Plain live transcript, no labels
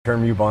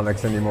term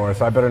Ebonics anymore,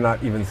 so I better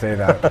not even say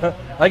that.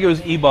 I think it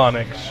was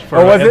Ebonics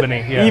for was Ebony.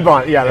 it?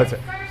 Yeah. Yeah, that's it.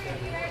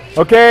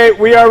 Okay,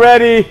 we are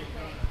ready.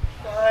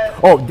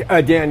 Oh,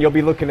 Dan, you'll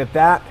be looking at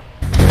that.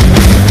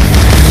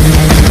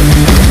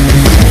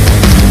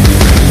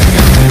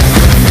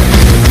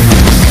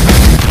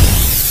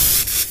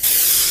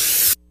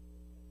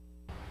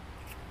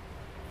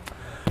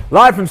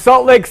 Live from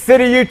Salt Lake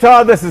City,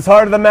 Utah, this is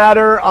Heart of the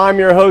Matter. I'm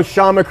your host,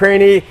 Sean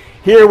McCraney.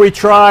 Here we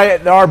try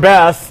our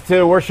best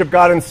to worship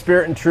God in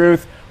spirit and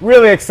truth.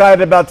 Really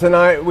excited about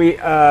tonight.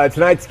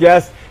 Tonight's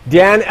guest,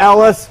 Dan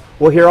Ellis.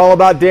 We'll hear all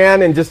about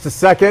Dan in just a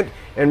second,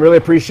 and really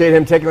appreciate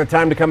him taking the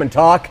time to come and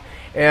talk.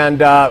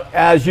 And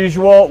as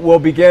usual, we'll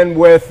begin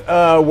with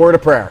a word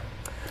of prayer.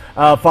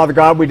 Father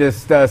God, we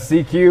just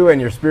seek you and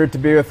your spirit to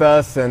be with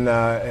us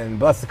and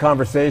bless the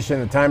conversation,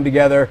 the time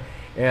together,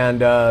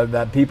 and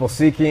that people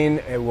seeking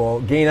it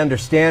will gain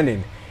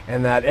understanding,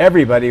 and that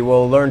everybody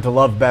will learn to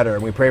love better.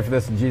 And we pray for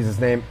this in Jesus'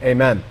 name,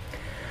 amen.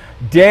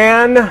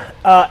 Dan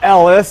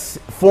Ellis,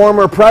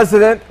 former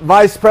president,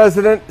 vice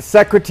president,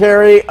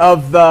 secretary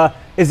of the,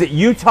 is it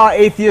Utah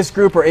Atheist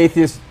Group or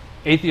Atheists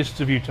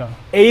of Utah.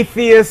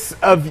 Atheists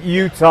of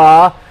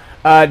Utah,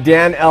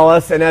 Dan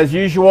Ellis. And as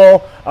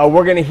usual,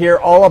 we're going to hear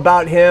all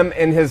about him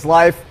and his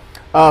life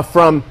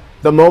from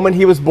the moment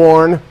he was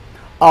born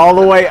all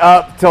the way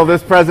up till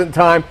this present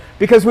time,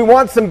 because we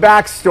want some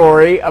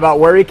backstory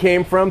about where he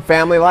came from,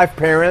 family life,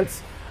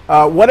 parents,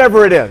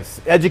 whatever it is,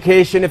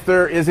 education, if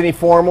there is any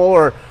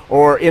formal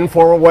or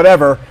informal,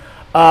 whatever.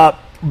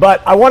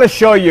 But I want to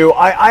show you,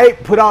 I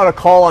put out a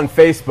call on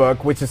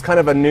Facebook, which is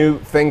kind of a new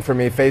thing for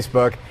me,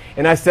 Facebook,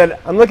 and I said,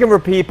 I'm looking for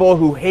people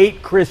who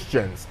hate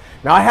Christians.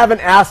 Now, I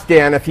haven't asked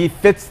Dan if he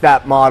fits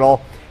that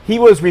model. He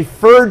was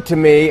referred to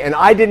me, and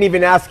I didn't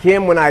even ask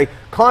him when I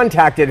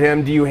contacted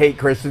him, do you hate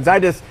Christians? I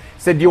just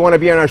said, do you want to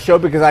be on our show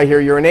because I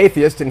hear you're an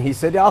atheist? And he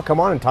said, yeah, I'll come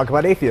on and talk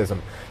about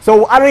atheism.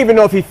 So I don't even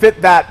know if he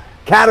fit that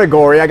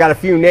category. I got a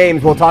few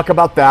names. We'll talk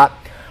about that.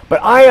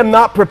 But I am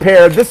not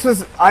prepared.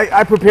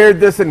 I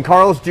prepared this in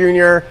Carl's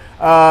Jr.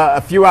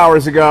 A few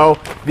hours ago.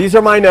 These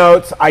are my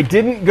notes. I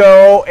didn't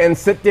go and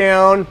sit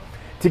down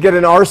to get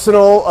an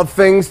arsenal of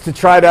things to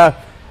try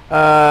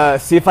to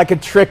see if I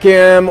could trick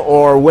him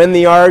or win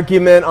the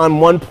argument on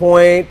one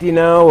point,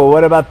 or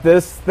what about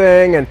this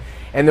thing?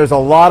 And there's a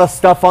lot of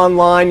stuff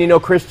online,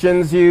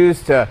 Christians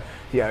use to,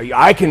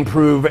 I can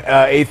prove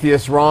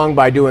atheists wrong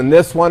by doing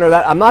this one or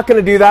that. I'm not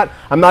going to do that.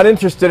 I'm not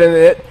interested in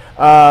it.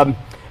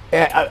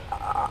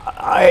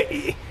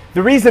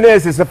 The reason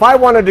is if I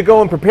wanted to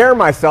go and prepare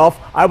myself,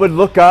 I would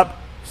look up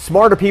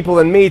smarter people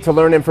than me to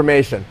learn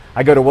information.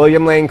 I go to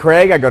William Lane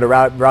Craig. I go to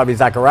Ravi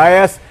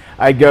Zacharias.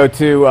 I go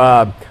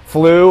to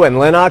Flew and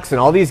Lennox and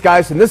all these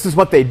guys, and this is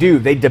what they do.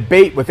 They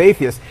debate with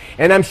atheists.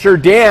 And I'm sure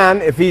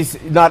Dan, if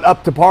he's not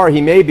up to par, he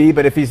may be,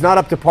 but if he's not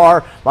up to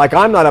par, like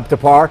I'm not up to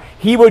par,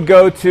 he would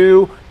go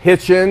to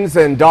Hitchens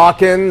and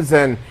Dawkins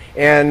and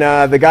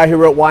the guy who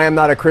wrote Why I'm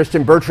Not a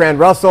Christian, Bertrand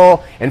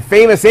Russell, and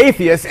famous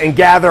atheists, and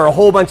gather a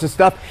whole bunch of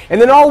stuff. And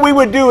then all we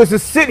would do is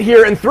just sit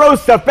here and throw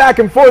stuff back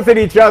and forth at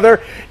each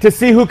other to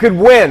see who could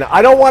win.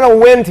 I don't want to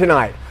win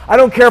tonight. I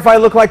don't care if I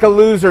look like a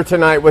loser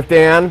tonight with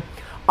Dan.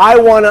 I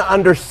want to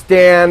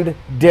understand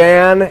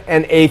Dan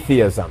and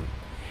atheism.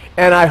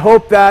 And I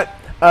hope that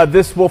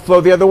this will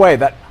flow the other way,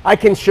 that I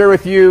can share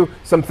with you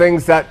some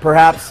things that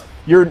perhaps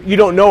you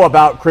don't know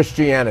about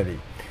Christianity,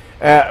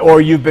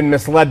 or you've been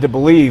misled to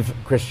believe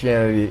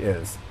Christianity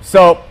is.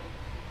 So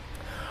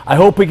I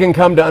hope we can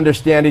come to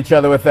understand each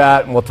other with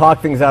that, and we'll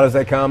talk things out as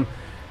they come.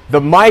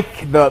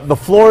 The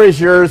floor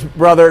is yours,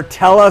 brother.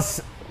 Tell us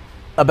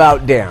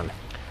about Dan.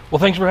 Well,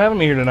 thanks for having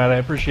me here tonight. I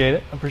appreciate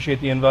it. I appreciate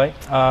the invite.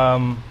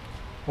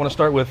 I want to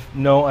start with,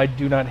 no, I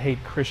do not hate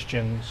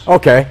Christians.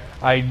 Okay.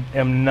 I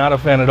am not a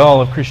fan at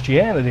all of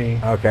Christianity.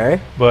 Okay.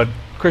 But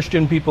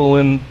Christian people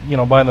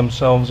by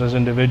themselves as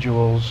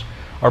individuals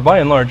are by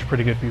and large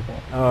pretty good people.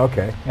 Oh,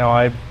 okay.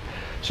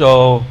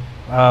 So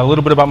a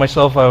little bit about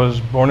myself. I was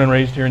born and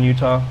raised here in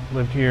Utah,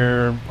 lived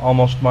here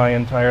almost my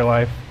entire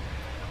life.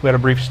 We had a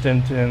brief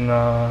stint in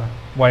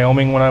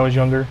Wyoming when I was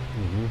younger.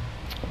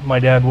 Mm-hmm. My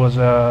dad was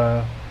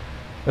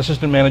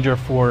assistant manager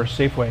for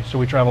Safeway, so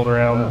we traveled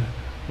around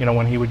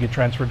when he would get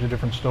transferred to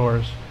different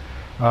stores.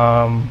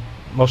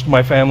 Most of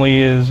my family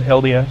is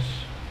LDS,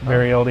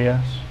 very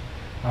LDS.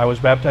 I was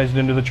baptized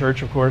into the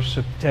church, of course,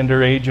 at the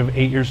tender age of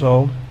 8 years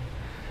old,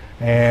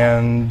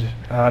 and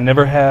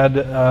never had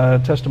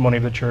a testimony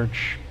of the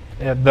church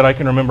that I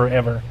can remember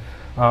ever.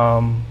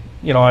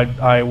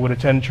 I would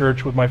attend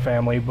church with my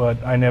family,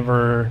 but I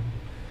never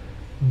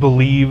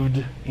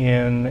believed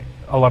in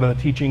a lot of the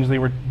teachings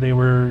they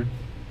were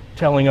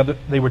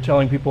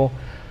telling people.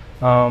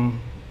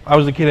 I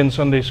was the kid in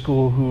Sunday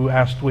school who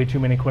asked way too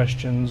many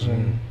questions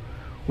and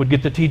would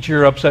get the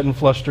teacher upset and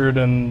flustered,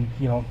 and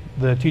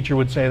the teacher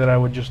would say that I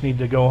would just need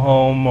to go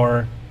home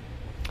or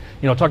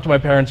talk to my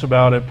parents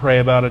about it, pray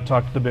about it,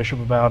 talk to the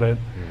bishop about it.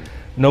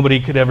 Nobody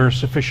could ever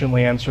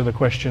sufficiently answer the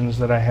questions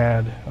that I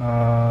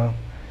had.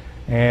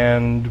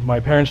 And my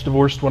parents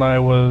divorced when I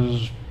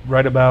was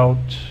right about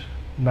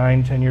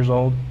 9, 10 years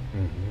old.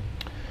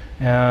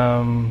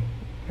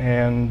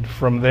 And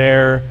from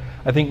there,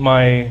 I think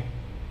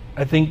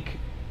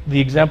the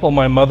example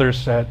my mother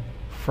set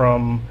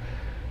from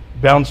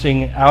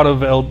bouncing out of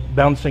the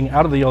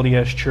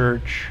LDS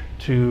church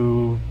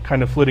to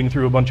kind of flitting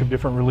through a bunch of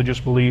different religious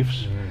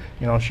beliefs.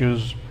 You know, she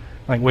was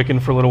like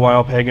Wiccan for a little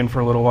while, pagan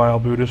for a little while,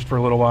 Buddhist for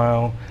a little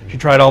while. She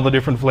tried all the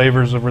different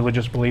flavors of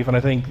religious belief, and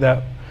I think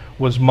that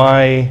was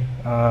my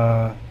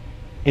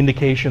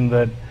indication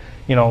that,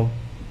 you know,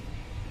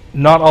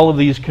 not all of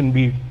these can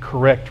be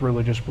correct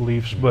religious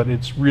beliefs, but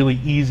it's really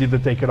easy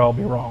that they could all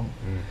be wrong.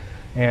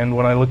 And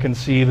when I look and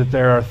see that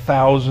there are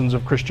thousands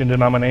of Christian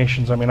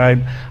denominations, I mean,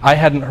 I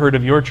hadn't heard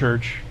of your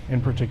church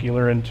in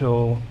particular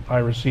until I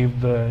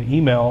received the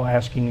email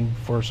asking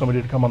for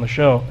somebody to come on the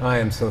show. I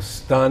am so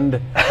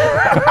stunned.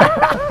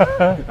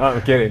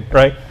 I'm kidding.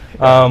 Right.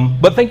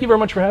 But thank you very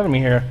much for having me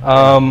here.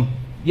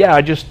 Yeah,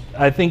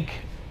 I think,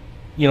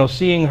 you know,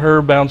 seeing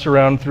her bounce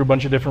around through a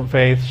bunch of different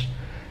faiths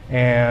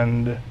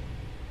and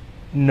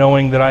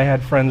knowing that I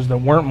had friends that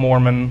weren't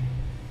Mormon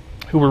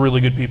who were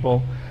really good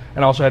people,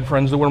 and I also had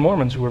friends that were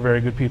Mormons who were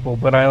very good people.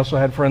 But I also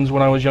had friends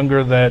when I was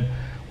younger that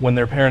when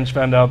their parents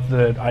found out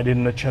that I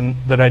didn't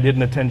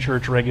attend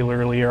church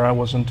regularly or I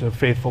wasn't a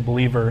faithful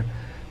believer,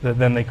 that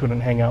then they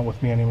couldn't hang out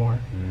with me anymore.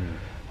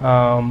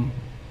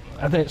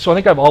 I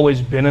think I've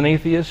always been an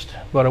atheist,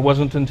 but it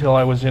wasn't until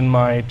I was in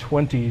my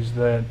 20s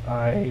that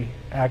I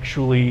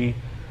actually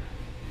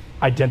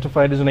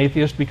identified as an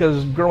atheist,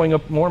 because growing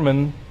up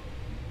Mormon,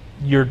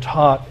 you're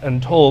taught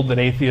and told that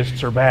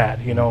atheists are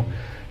bad, you know.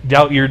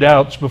 Doubt your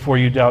doubts before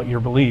you doubt your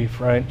belief,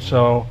 right?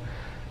 So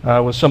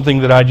it was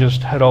something that I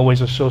just had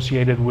always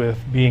associated with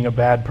being a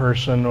bad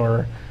person,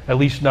 or at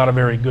least not a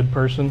very good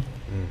person.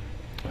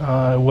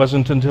 It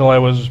wasn't until I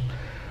was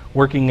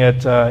working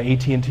at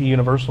AT&T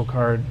Universal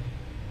Card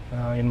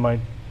in my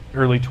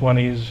early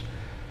 20s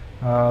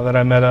that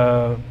I met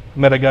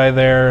a guy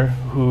there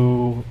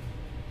who,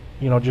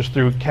 you know, just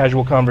through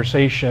casual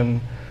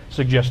conversation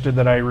suggested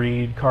that I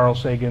read Carl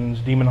Sagan's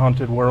Demon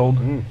Haunted World,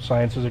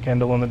 Science is a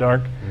Candle in the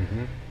Dark.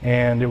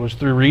 And it was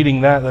through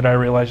reading that I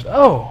realized,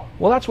 oh,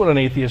 well, that's what an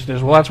atheist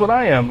is. Well, that's what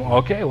I am.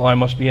 Okay, well, I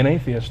must be an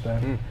atheist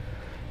then.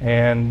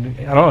 And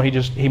I don't know,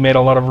 he made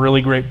a lot of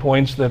really great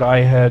points that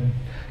I had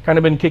kind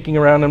of been kicking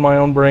around in my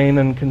own brain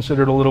and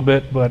considered a little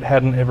bit, but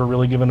hadn't ever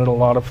really given it a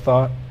lot of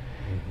thought.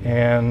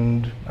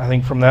 And I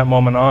think from that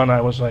moment on,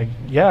 I was like,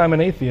 yeah, I'm an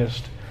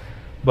atheist.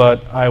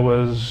 But I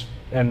was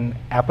an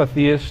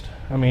apatheist.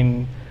 I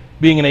mean,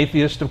 being an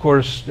atheist, of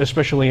course,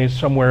 especially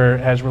somewhere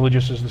as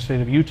religious as the state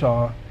of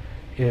Utah,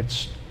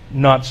 it's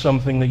not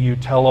something that you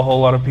tell a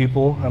whole lot of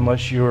people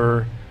unless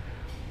you're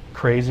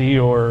crazy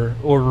or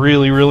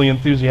really, really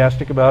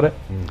enthusiastic about it.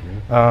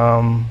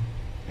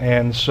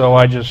 And so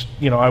I just,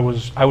 you know, I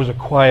was a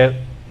quiet,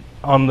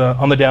 on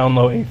the down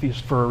low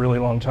atheist for a really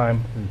long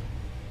time.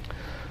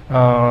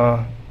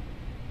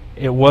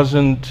 It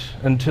wasn't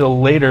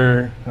until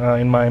later,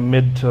 in my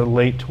mid to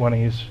late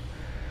 20s,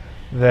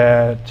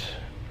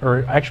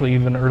 or actually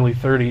even early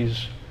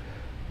 30s,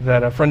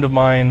 that a friend of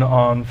mine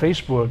on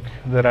Facebook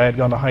that I had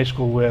gone to high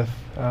school with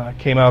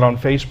came out on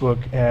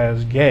Facebook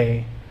as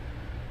gay.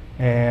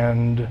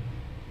 And,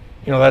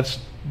 you know,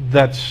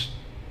 that's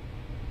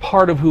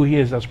part of who he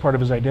is. That's part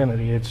of his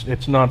identity.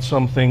 It's not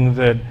something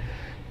that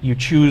you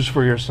choose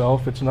for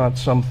yourself. It's not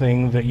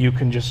something that you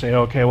can just say,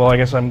 okay, well, I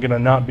guess I'm going to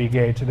not be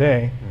gay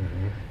today.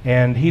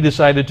 And he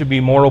decided to be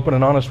more open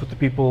and honest with the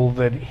people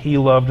that he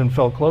loved and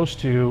felt close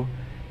to.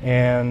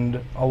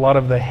 And a lot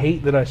of the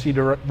hate that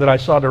I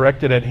saw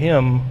directed at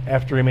him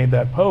after he made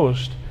that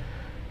post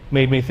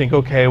made me think,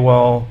 okay,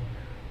 well,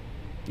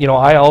 you know,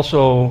 I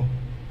also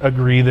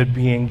agree that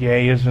being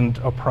gay isn't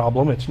a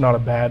problem. It's not a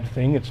bad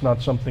thing. It's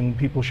not something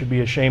people should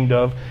be ashamed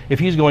of. If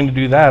he's going to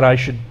do that, I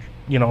should,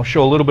 you know,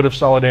 show a little bit of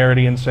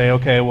solidarity and say,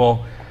 okay,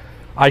 well,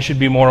 I should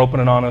be more open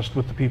and honest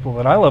with the people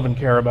that I love and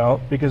care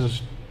about,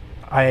 because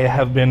I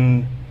have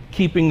been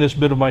keeping this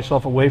bit of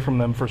myself away from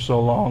them for so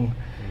long,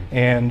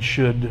 and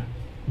should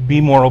be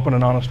more open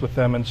and honest with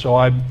them. And so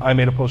I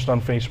made a post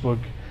on Facebook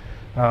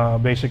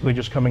basically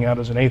just coming out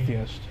as an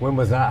atheist. When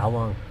was that? How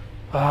long?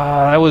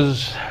 That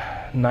was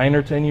 9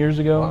 or 10 years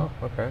ago. Wow,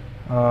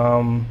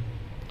 okay.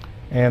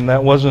 And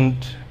that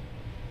wasn't,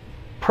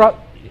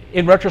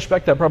 in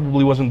retrospect, that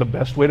probably wasn't the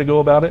best way to go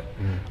about it.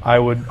 I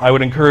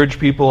would encourage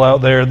people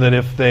out there that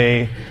if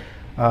they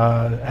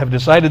have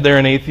decided they're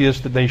an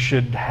atheist, that they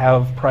should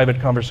have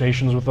private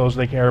conversations with those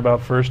they care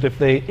about first. If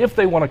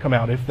they want to come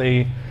out, if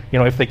they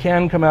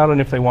can come out,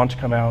 and if they want to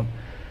come out,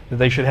 that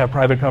they should have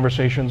private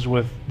conversations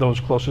with those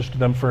closest to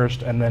them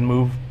first, and then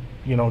move,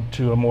 you know,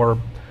 to a more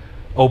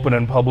open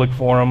and public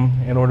forum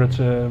in order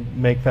to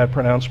make that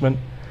pronouncement.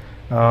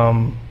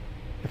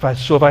 If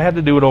I had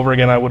to do it over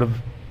again, I would have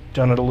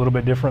done it a little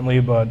bit differently,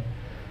 but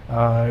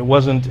it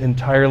wasn't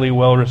entirely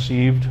well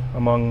received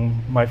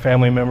among my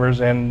family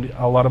members and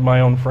a lot of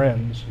my own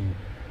friends.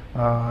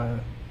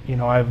 You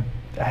know, I've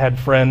had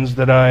friends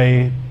that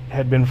I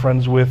had been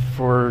friends with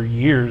for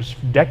years,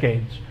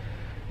 decades,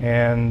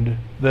 and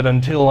that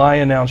until I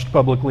announced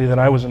publicly that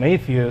I was an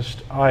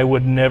atheist, I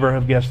would never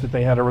have guessed that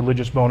they had a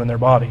religious bone in their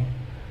body.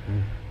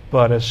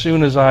 But as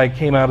soon as I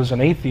came out as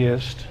an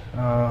atheist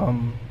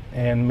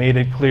and made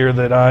it clear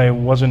that I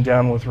wasn't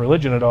down with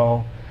religion at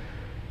all,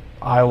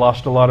 I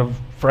lost a lot of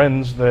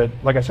friends that,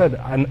 like I said,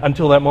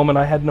 until that moment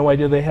I had no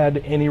idea they had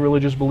any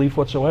religious belief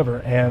whatsoever.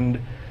 And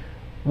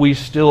we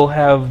still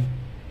have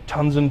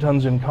tons and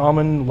tons in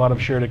common, a lot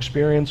of shared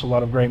experience, a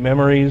lot of great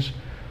memories.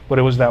 But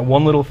it was that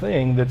one little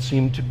thing that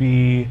seemed to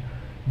be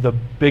the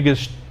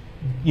biggest,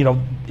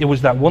 it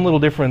was that one little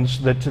difference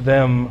that to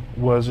them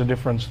was a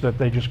difference that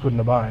they just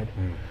couldn't abide.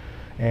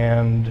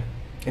 And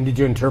did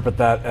you interpret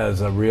that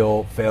as a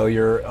real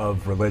failure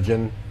of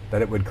religion,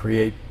 that it would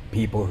create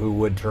people who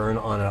would turn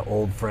on an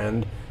old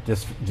friend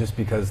just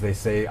because they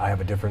say, I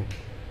have a different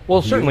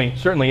Well, view?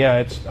 certainly,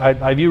 yeah.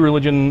 I view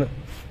religion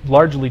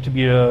largely to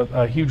be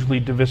a hugely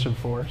divisive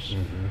force.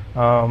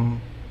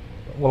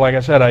 Well, like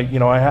I said, I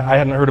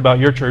hadn't heard about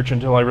your church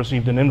until I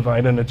received an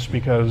invite, and it's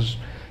because,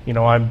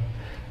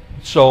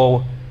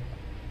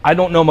 I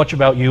don't know much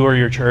about you or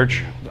your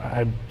church.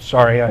 I'm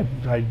sorry, I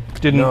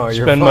didn't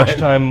spend much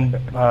time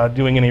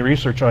doing any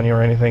research on you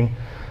or anything.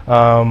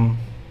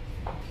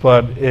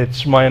 But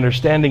it's my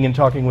understanding in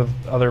talking with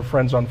other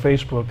friends on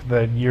Facebook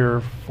that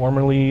you're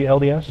formerly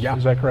LDS, Yeah.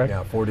 Is that correct?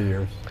 Yeah, 40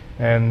 years.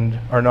 And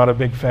are not a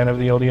big fan of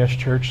the LDS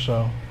church,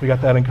 so we got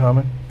that in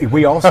common.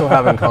 We also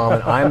have in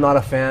common, I'm not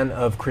a fan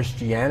of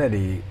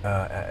Christianity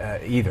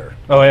either.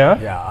 Oh, yeah?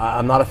 Yeah,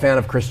 I'm not a fan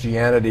of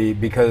Christianity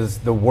because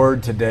the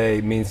word today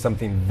means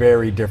something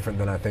very different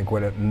than I think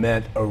what it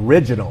meant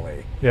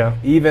originally. Yeah.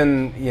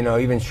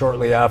 Even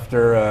shortly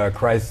after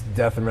Christ's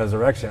death and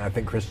resurrection, I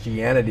think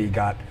Christianity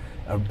got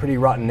a pretty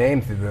rotten name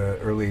through the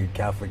early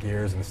Catholic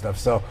years and stuff.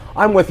 So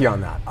I'm with you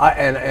on that.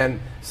 And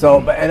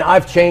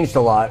I've changed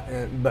a lot.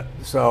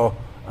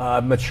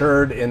 I've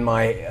matured in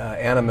my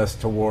animus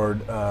toward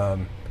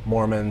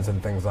Mormons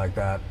and things like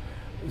that.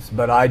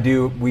 But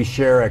we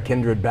share a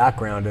kindred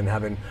background in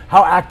having.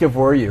 How active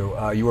were you?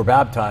 You were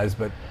baptized,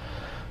 but.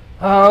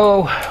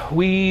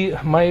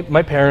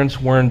 My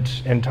parents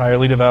weren't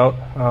entirely devout.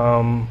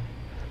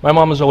 My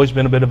mom has always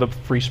been a bit of a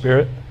free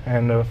spirit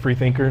and a free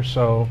thinker,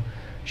 so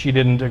she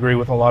didn't agree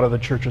with a lot of the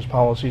church's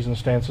policies and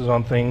stances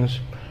on things.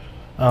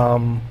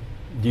 Do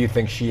you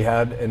think she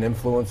had an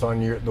influence on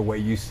the way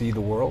you see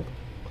the world?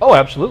 Oh,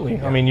 absolutely.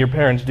 Yeah. I mean, your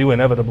parents do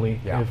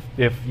inevitably. Yeah.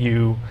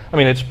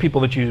 It's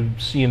people that you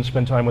see and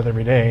spend time with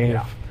every day.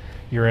 Yeah. If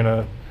you're in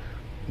a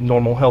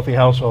normal, healthy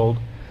household.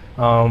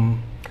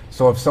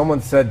 So if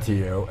someone said to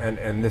you,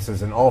 and this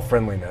is in all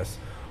friendliness,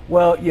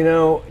 well,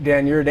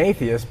 Dan, you're an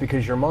atheist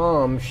because your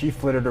mom, she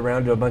flitted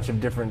around to a bunch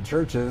of different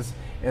churches,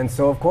 and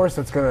so of course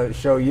that's going to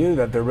show you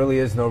that there really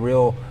is no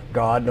real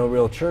God, no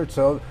real church.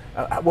 So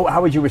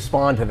how would you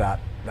respond to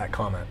that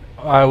comment?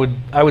 I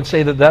would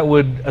say that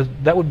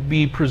would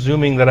be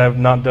presuming that I've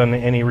not done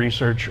any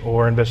research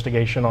or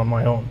investigation on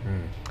my own,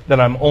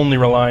 that I'm only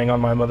relying on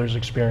my mother's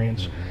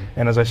experience.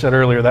 And as I said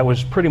earlier, that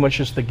was pretty much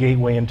just the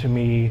gateway into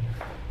me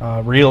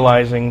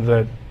realizing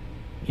that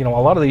a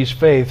lot of these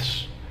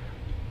faiths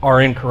are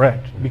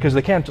incorrect because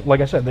they can't, like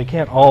I said, they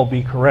can't all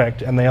be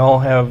correct, and they all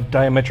have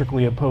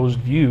diametrically opposed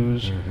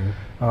views.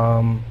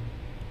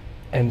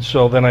 And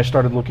so then I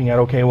started looking at,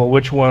 okay, well,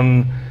 which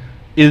one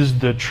is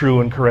the true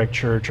and correct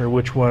church, or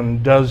which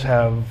one does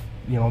have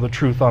the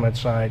truth on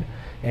its side?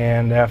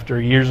 And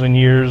after years and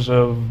years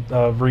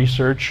of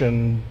research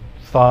and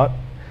thought,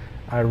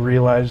 I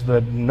realized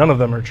that none of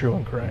them are true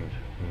and correct.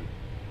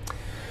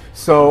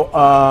 So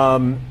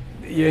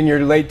in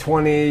your late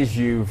 20s,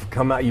 you've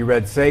come out, you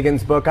read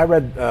Sagan's book. I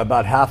read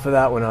about half of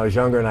that when I was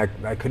younger, and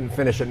I couldn't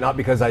finish it, not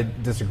because I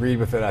disagreed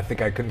with it. I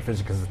think I couldn't finish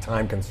it because of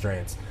time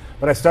constraints.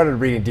 But I started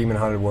reading Demon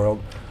Haunted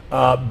World.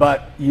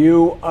 But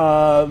you,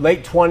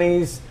 late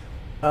 20s,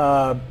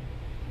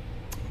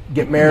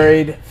 get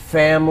married,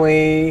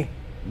 family,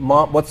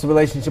 mom. What's the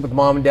relationship with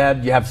mom and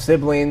dad? Do you have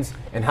siblings,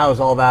 and how's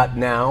all that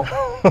now?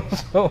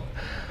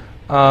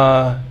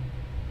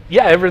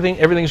 Yeah,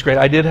 everything's great.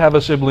 I did have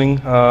a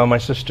sibling. My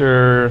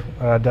sister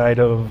died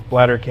of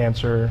bladder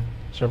cancer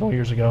several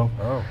years ago.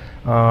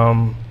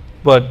 Oh.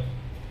 But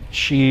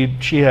she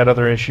had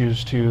other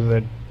issues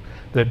too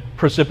that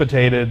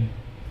precipitated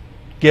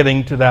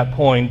getting to that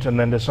point, and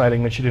then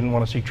deciding that she didn't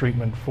want to seek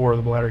treatment for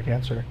the bladder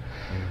cancer.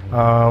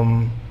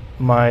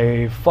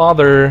 My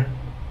father,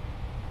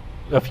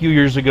 a few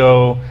years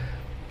ago,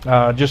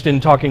 just in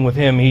talking with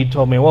him, he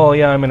told me, well,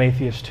 yeah, I'm an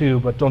atheist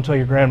too, but don't tell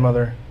your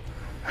grandmother,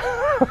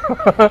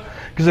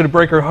 because it'd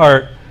break her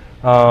heart.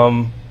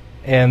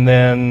 And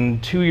then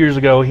 2 years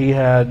ago, he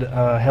had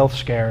a health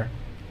scare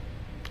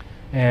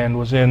and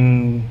was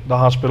in the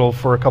hospital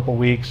for a couple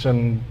weeks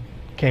and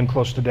came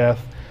close to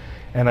death.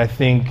 And I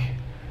think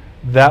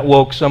that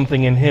woke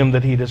something in him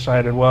that he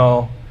decided,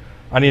 well,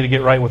 I need to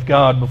get right with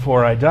God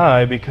before I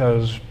die,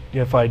 because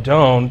if I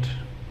don't,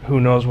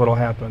 who knows what'll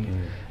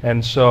happen.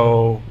 And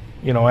so,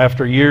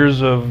 after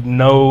years of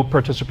no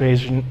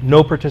participation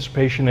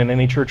in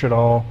any church at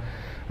all,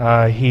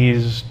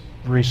 he's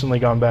recently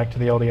gone back to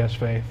the LDS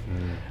faith.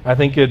 I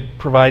think it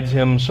provides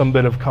him some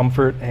bit of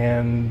comfort,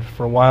 and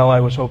for a while I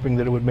was hoping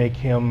that it would make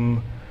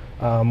him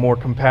more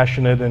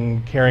compassionate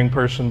and caring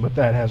person, but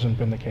that hasn't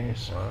been the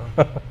case.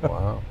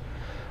 Wow.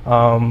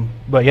 Wow.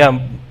 But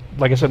yeah,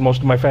 like I said, most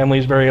of my family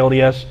is very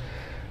LDS.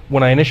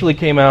 When I initially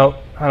came out,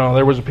 I don't know,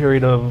 there was a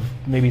period of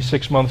maybe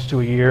 6 months to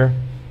a year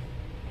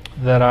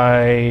that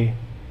I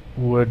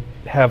would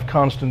have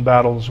constant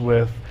battles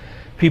with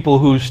people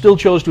who still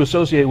chose to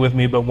associate with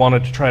me, but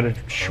wanted to try to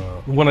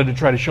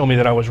show me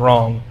that I was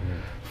wrong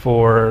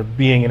for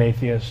being an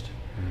atheist.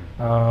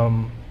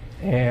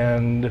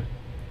 And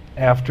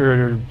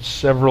after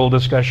several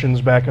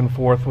discussions back and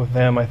forth with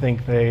them, I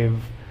think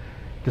they've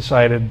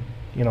decided,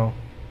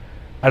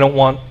 I don't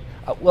want.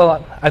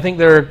 Well, I think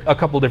there are a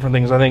couple different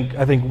things.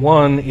 I think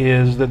one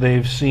is that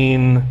they've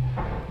seen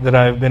that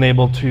I've been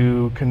able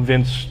to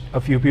convince a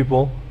few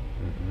people,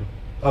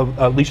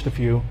 at least a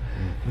few,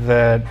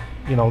 that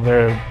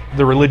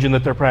the religion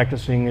that they're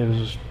practicing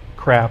is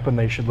crap and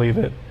they should leave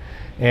it,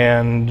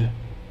 and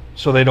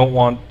so they don't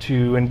want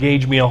to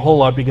engage me a whole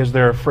lot because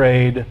they're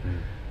afraid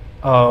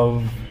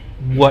of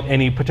what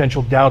any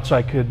potential doubts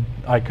I could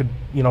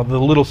the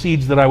little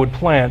seeds that I would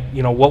plant,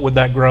 what would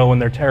that grow,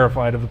 and they're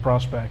terrified of the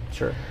prospect.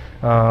 Sure.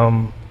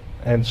 And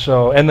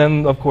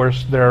then of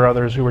course there are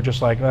others who are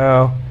just like,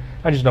 oh,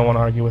 I just don't want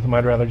to argue with them.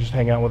 I'd rather just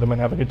hang out with them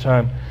and have a good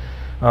time.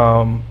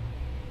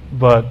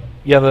 But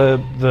yeah,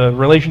 the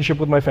relationship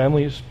with my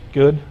family is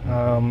good.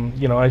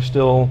 I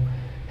still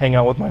hang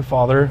out with my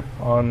father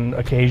on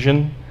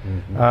occasion.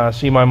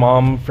 See my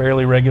mom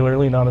fairly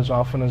regularly, not as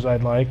often as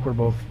I'd like. We're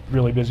both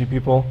really busy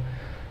people.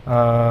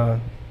 I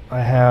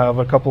have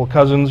a couple of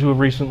cousins who have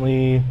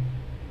recently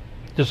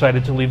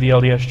decided to leave the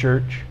LDS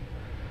Church.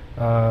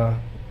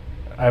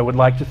 I would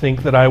like to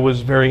think that I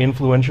was very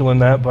influential in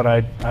that, but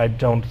I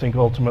don't think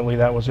ultimately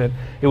that was it.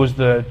 It was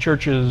the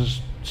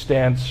church's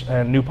stance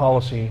and new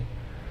policy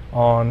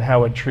on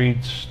how it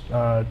treats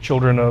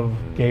children of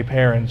gay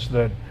parents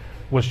that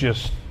was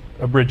just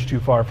a bridge too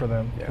far for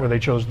them, where they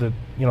chose to,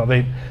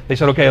 they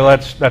said, okay,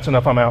 that's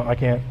enough, I'm out. I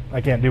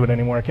can't do it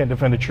anymore. I can't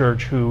defend a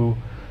church who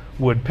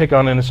would pick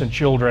on innocent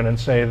children and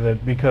say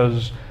that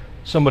because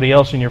somebody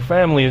else in your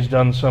family has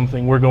done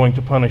something, we're going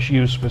to punish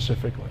you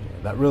specifically.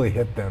 That really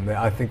hit them.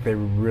 I think they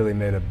really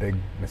made a big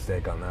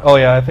mistake on that. Oh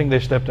yeah, I think they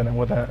stepped in it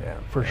with that,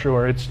 for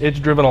sure. It's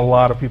driven a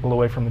lot of people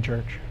away from the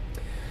church.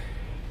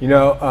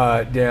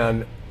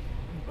 Dan,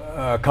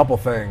 a couple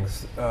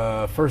things.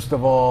 First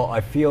of all,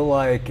 I feel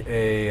like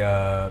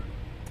a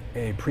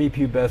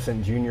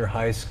prepubescent junior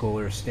high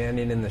schooler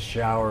standing in the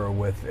shower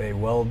with a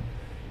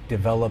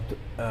well-developed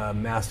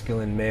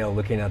masculine male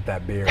looking at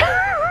that beard.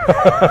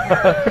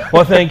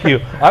 Well, thank you.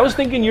 I was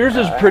thinking yours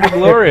is pretty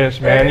glorious,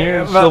 man.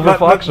 You're a silver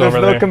fox over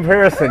there. There's no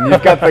comparison.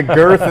 You've got the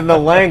girth and the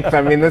length.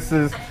 I mean, this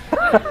is...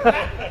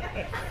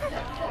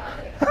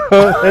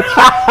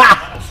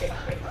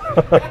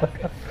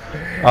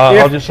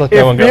 I'll just let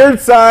that one go. If beard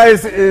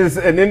size is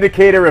an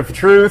indicator of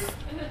truth,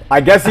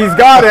 I guess he's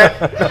got it.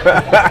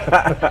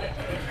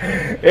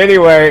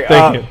 Anyway,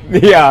 thank you.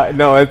 Yeah,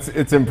 no,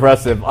 it's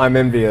impressive. I'm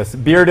envious.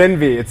 Beard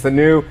envy. It's a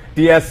new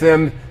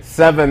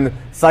DSM-7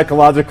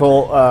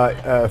 psychological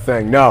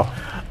thing. No,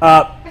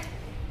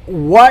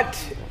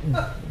 what,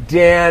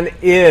 Dan,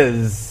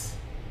 is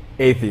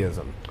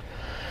atheism?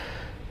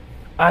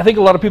 I think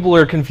a lot of people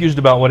are confused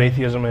about what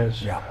atheism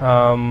is.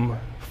 Yeah.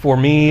 For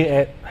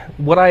me,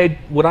 what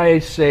I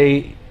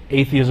say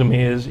atheism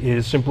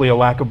is simply a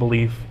lack of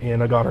belief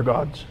in a god or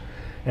gods,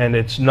 and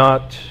it's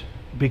not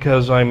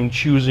because I'm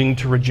choosing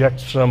to reject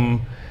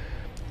some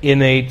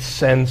innate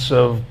sense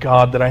of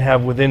God that I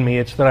have within me.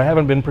 It's that I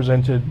haven't been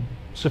presented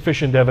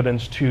sufficient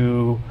evidence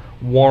to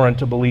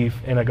warrant a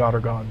belief in a god or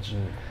gods.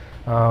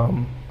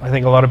 I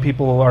think a lot of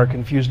people are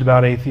confused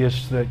about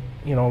atheists that,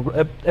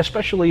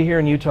 especially here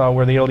in Utah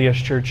where the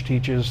LDS Church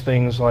teaches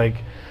things like,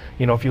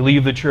 if you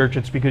leave the church,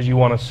 it's because you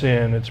want to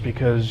sin. It's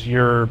because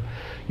you're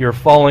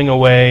falling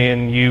away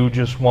and you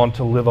just want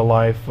to live a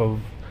life of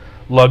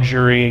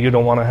luxury. You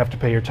don't want to have to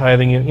pay your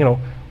tithing.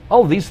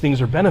 All of these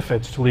things are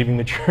benefits to leaving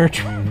the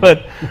church,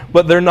 but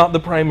they're not the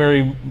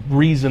primary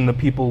reason that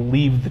people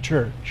leave the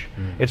church.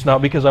 It's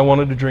not because I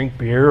wanted to drink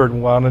beer or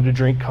wanted to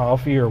drink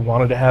coffee or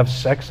wanted to have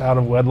sex out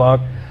of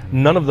wedlock.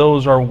 None of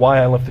those are why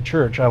I left the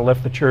church. I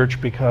left the church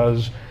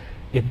because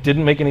it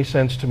didn't make any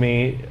sense to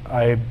me.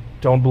 I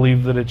don't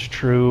believe that it's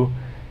true,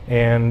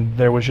 and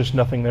there was just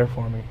nothing there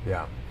for me.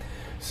 Yeah.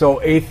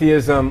 So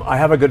atheism, I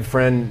have a good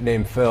friend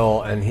named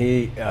Phil, and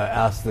he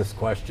asked this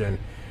question,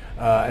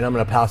 and I'm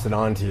going to pass it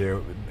on to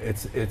you.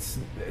 It's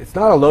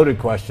not a loaded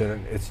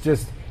question. It's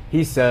just,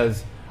 he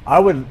says, I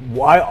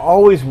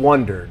always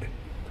wondered,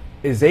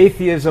 is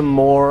atheism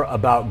more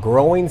about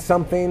growing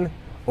something,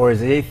 or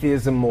is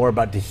atheism more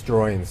about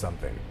destroying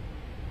something?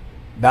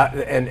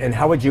 And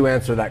how would you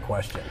answer that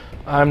question?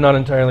 I'm not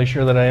entirely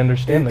sure that I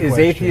understand the question. Is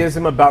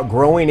atheism about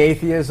growing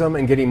atheism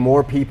and getting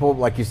more people,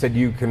 like you said,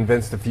 you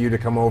convinced a few to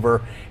come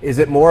over? Is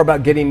it more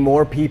about getting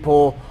more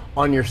people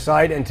on your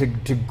side and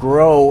to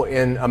grow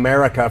in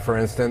America, for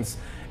instance,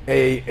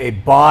 a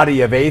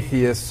body of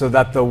atheists so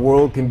that the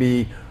world can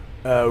be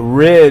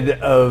rid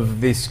of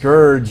the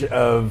scourge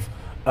of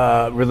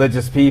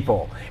religious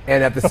people,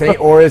 and at the same,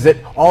 or is it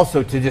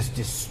also to just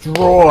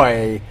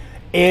destroy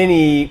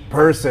any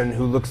person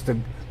who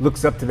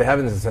looks up to the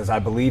heavens and says, "I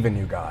believe in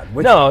you, God"?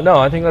 No,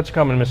 I think that's a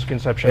common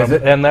misconception. Is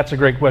it? And that's a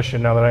great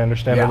question now that I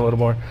understand it Yeah. a little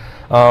more.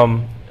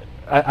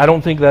 I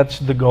don't think that's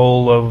the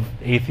goal of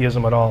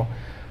atheism at all.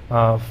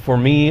 For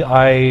me,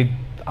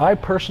 I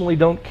personally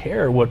don't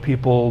care what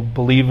people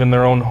believe in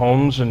their own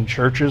homes and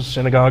churches,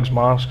 synagogues,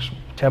 mosques,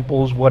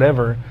 temples,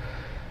 whatever.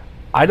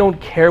 I don't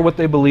care what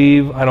they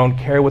believe. I don't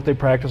care what they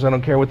practice. I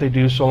don't care what they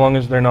do, so long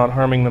as they're not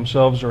harming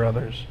themselves or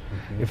others.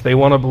 Mm-hmm. If they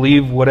want to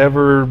believe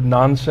whatever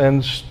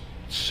nonsense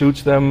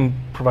suits them,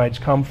 provides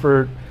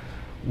comfort,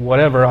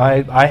 whatever,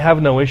 I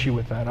have no issue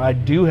with that. I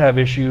do have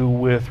issue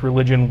with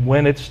religion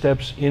when it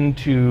steps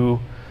into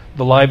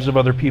the lives of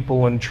other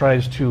people and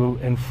tries to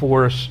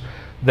enforce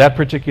that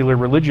particular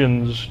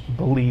religion's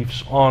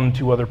beliefs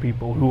onto other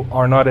people who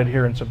are not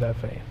adherents of that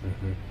faith.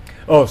 Mm-hmm.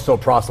 Oh, so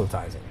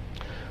proselytizing.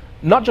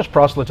 Not just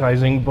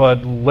proselytizing,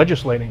 but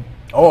legislating.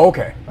 Oh,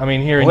 okay. I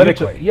mean, here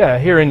politically. in Utah,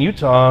 here in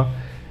Utah,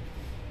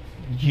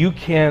 you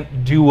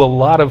can't do a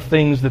lot of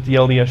things that the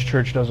LDS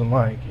Church doesn't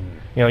like.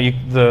 You know,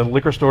 the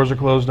liquor stores are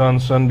closed on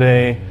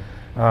Sunday.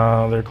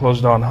 They're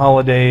closed on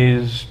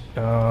holidays.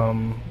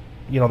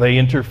 You know, they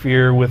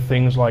interfere with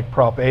things like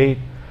Prop 8.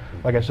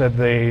 Like I said,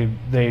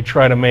 they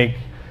try to make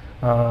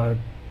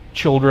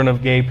children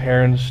of gay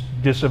parents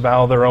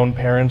disavow their own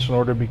parents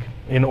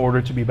in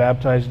order to be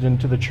baptized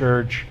into the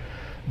church.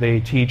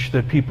 They teach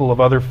that people of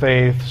other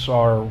faiths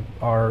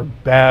are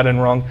bad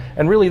and wrong,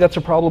 and really that's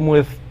a problem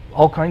with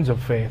all kinds of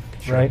faith,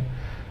 sure. right?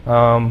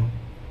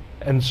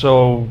 And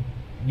so,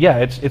 yeah,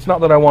 it's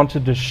not that I want to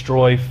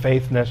destroy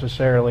faith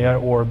necessarily,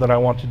 or that I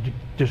want to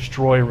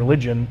destroy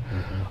religion.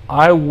 Mm-hmm.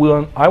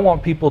 I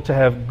want people to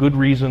have good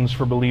reasons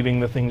for believing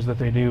the things that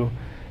they do,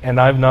 and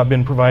I've not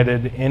been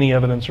provided any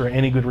evidence or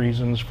any good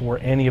reasons for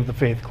any of the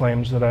faith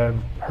claims that I've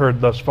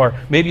heard thus far.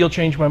 Maybe you'll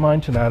change my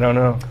mind tonight, I don't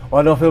know. Well,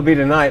 I don't know if it'll be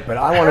tonight, but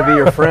I want to be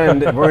your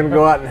friend. We're going to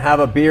go out and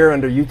have a beer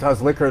under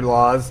Utah's liquor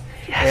laws,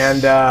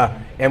 yes.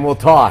 And we'll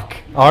talk.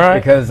 All right.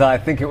 Because I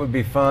think it would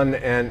be fun,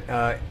 and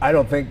I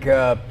don't think,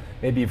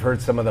 maybe you've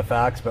heard some of the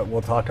facts, but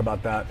we'll talk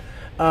about that.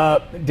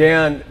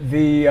 Dan,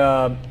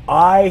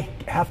 I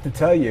have to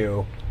tell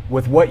you,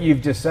 with what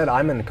you've just said,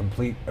 I'm in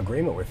complete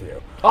agreement with you.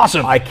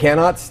 Awesome. I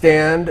cannot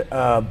stand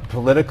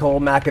political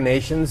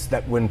machinations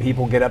that when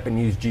people get up and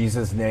use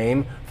Jesus'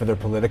 name for their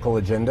political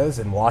agendas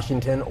in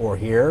Washington or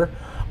here.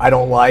 I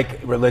don't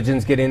like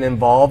religions getting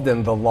involved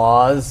in the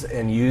laws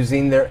and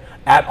using their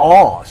at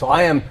all. So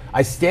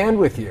I stand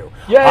with you.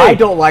 Yay. I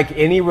don't like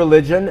any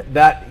religion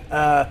that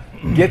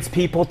gets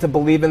people to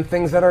believe in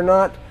things that are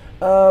not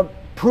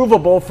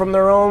provable from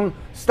their own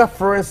stuff.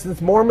 For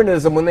instance,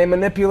 Mormonism, when they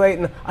manipulate,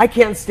 and I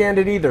can't stand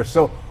it either.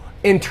 So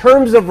in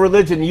terms of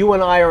religion, you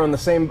and I are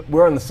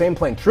we're on the same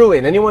plane, truly,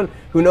 and anyone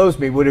who knows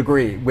me would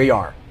agree we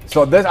are.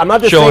 So I'm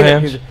not just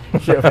saying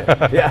hands.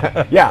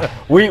 yeah.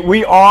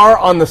 We are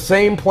on the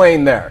same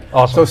plane there.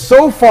 Awesome.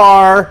 So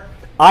far,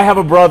 I have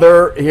a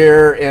brother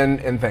here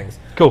in things.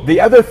 Cool. The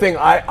other thing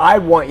I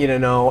want you to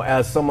know,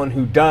 as someone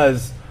who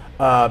does,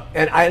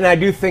 and I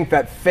do think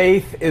that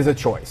faith is a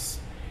choice,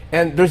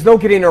 and there's no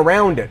getting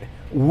around it.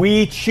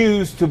 We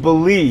choose to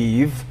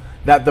believe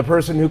that the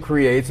person who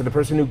creates or the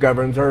person who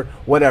governs or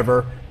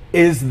whatever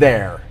is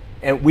there,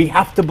 and we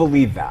have to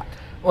believe that.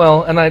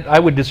 Well, and I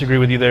would disagree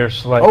with you there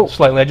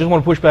slightly. I just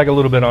want to push back a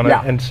little bit on it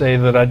and say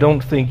that I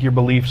don't think your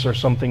beliefs are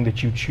something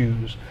that you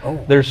choose.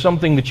 There's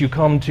something that you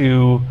come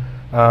to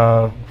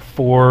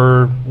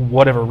for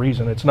whatever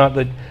reason. It's not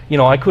that,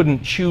 I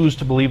couldn't choose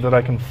to believe that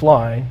I can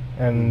fly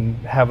and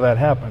have that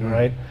happen,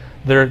 right?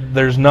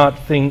 There's not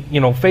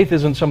faith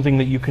isn't something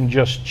that you can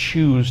just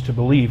choose to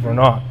believe or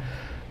not.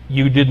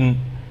 You didn't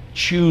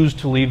choose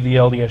to leave the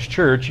LDS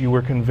Church. You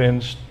were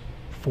convinced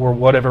for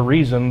whatever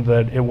reason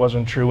that it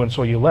wasn't true, and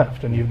so you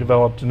left, and you've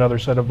developed another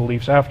set of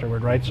beliefs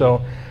afterward, right?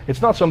 So it's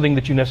not something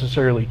that you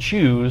necessarily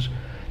choose.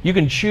 You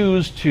can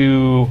choose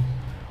to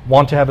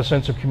want to have a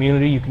sense of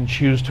community. You can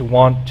choose to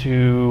want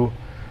to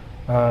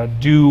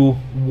do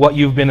what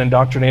you've been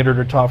indoctrinated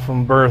or taught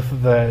from birth,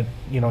 that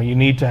you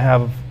need to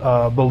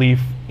have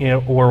belief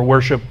in or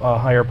worship a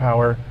higher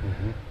power.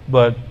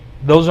 But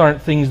those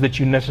aren't things that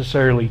you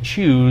necessarily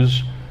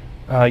choose.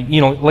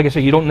 Like I say,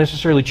 you don't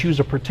necessarily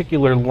choose a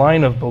particular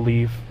line of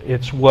belief.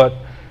 It's what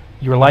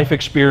your life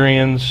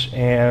experience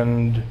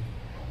and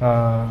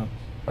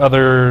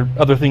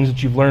other things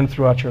that you've learned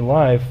throughout your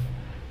life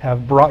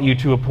have brought you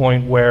to a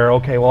point where,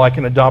 okay, well, I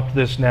can adopt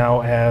this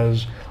now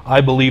as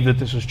I believe that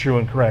this is true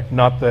and correct.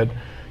 Not that,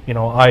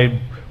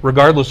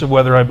 regardless of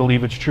whether I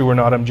believe it's true or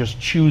not, I'm just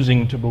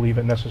choosing to believe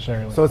it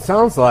necessarily. So it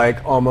sounds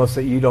like almost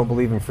that you don't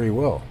believe in free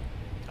will.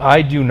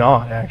 I do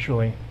not,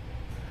 actually.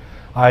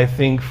 I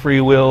think free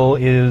will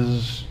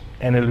is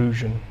an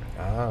illusion.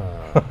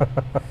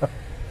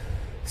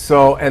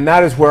 So, and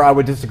that is where I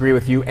would disagree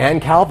with you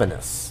and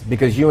Calvinists,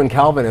 because you and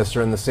Calvinists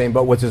are in the same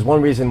boat, which is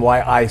one reason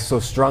why I so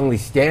strongly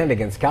stand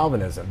against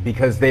Calvinism,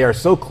 because they are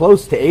so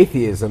close to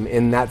atheism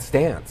in that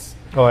stance.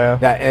 Oh, yeah?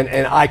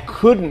 And I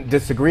couldn't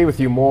disagree with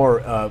you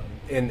more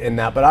in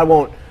that, but I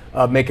won't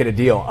make it a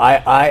deal.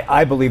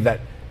 I believe that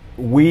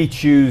we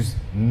choose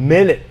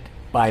minute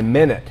by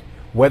minute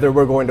whether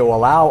we're going to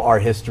allow our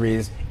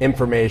histories,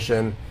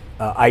 information,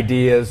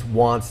 ideas,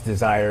 wants,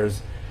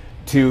 desires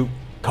to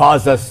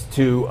cause us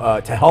to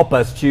help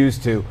us choose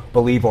to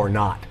believe or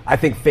not. I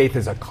think faith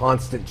is a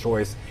constant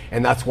choice,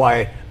 and that's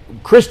why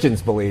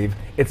Christians believe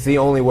it's the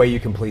only way you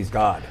can please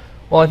God.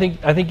 Well, I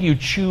think you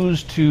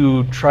choose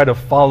to try to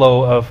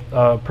follow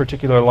a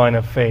particular line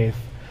of faith,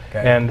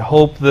 and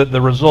hope that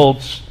the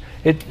results.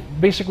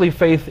 Basically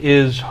faith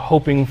is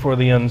hoping for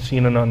the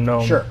unseen and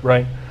unknown. Sure.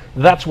 Right.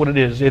 That's what it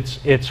is.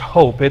 It's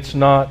hope. It's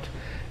not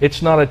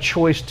a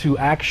choice to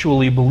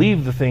actually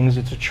believe the things.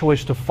 It's a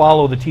choice to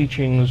follow the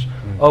teachings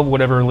of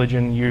whatever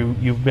religion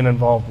you've been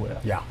involved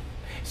with. Yeah.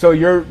 So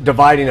you're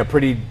dividing you're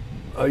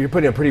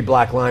putting a pretty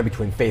black line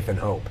between faith and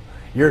hope.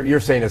 You're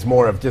saying it's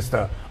more of just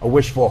a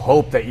wishful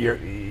hope that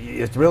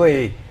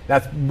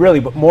that's really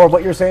more of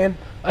what you're saying?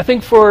 I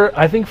think for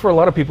a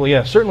lot of people,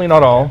 yes. Certainly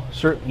not all.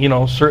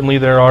 Certainly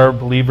there are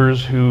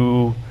believers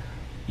who,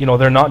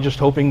 they're not just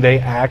hoping, they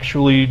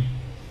actually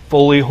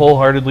fully,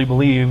 wholeheartedly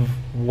believe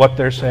what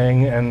they're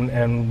saying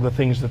and the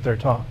things that they're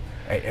taught.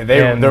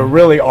 There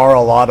really are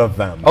a lot of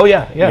them. Oh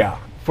yeah.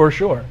 For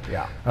sure.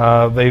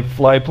 Yeah. They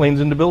fly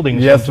planes into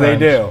buildings. Yes, sometimes.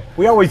 they do.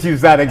 We always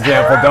use that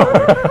example,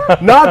 don't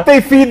we? Not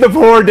they feed the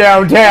poor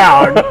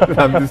downtown.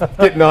 I'm just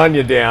getting on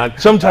you, Dan.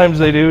 Sometimes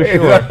they do,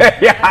 sure.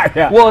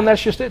 Yeah. Well, and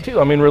that's just it too.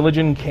 I mean,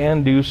 religion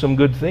can do some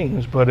good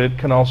things, but it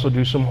can also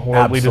do some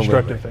horribly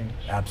destructive things.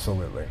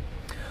 Absolutely.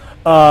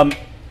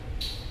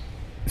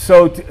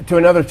 So to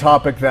another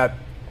topic that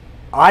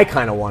I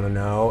kind of want to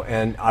know,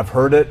 and I've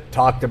heard it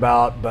talked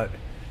about, but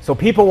so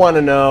people want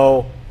to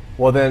know,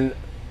 well then,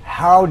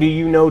 how do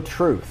you know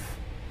truth?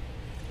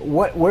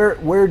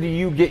 Where do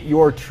you get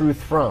your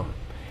truth from?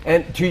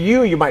 And to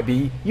you might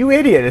be, you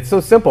idiot, it's so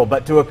simple.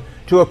 But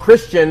to a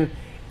Christian,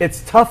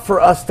 it's tough for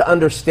us to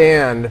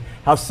understand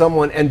how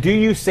someone, and do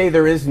you say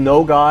there is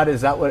no God?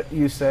 Is that what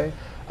you say?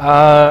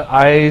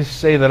 I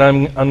say that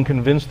I'm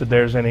unconvinced that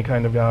there's any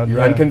kind of God.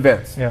 You're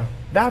unconvinced? Yeah.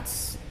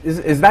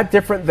 Is that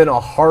different than a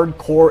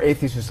hardcore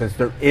atheist who says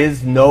there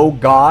is no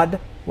God?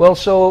 Well,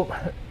 so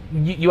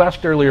you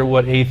asked earlier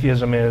what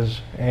atheism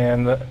is,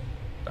 and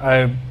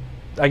I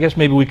guess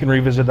maybe we can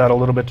revisit that a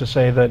little bit to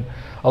say that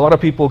a lot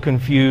of people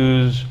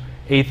confuse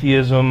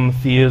atheism,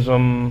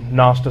 theism,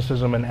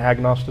 Gnosticism, and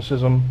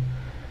agnosticism.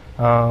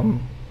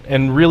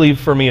 And really,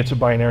 for me, it's a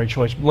binary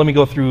choice. Let me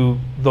go through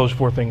those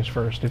four things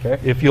first,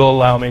 if you'll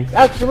allow me.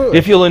 Absolutely.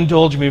 If you'll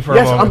indulge me for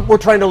a moment. Yes, we're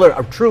trying to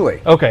learn,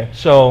 truly. Okay,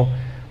 so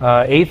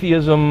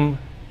theism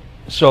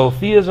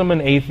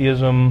and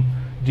atheism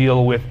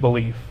deal with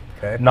belief.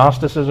 Okay.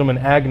 Gnosticism and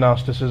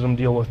agnosticism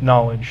deal with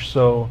knowledge.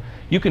 So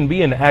you can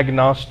be an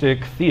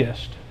agnostic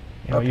theist.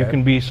 You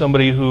can be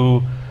somebody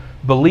who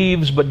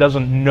believes but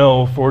doesn't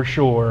know for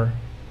sure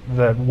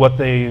that what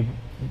they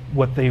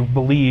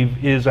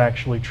believe is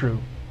actually true.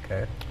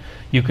 Okay.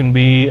 You can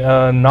be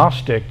a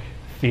Gnostic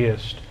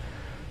theist,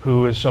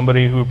 who is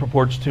somebody who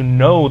purports to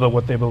know that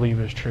what they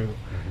believe is true.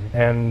 Mm-hmm.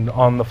 And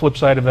on the flip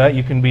side of that,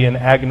 you can be an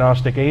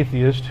agnostic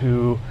atheist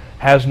who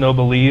has no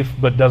belief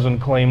but doesn't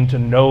claim to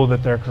know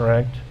that they're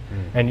correct.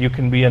 Mm-hmm. And you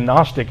can be a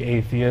Gnostic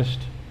atheist,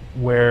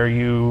 where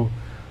you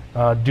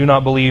do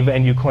not believe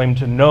and you claim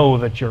to know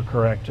that you're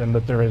correct and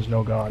that there is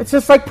no God. It's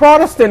just like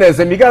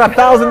Protestantism. You got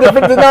 1,000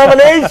 different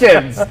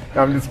denominations.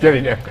 No, I'm just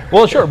kidding you.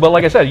 Well, sure, but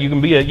like I said, you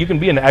can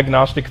be an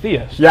agnostic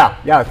theist. Yeah,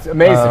 it's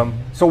amazing.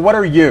 So what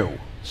are you?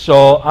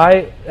 So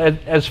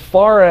as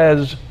far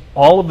as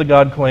all of the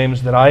God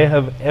claims that I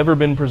have ever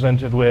been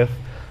presented with,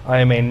 I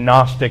am a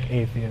Gnostic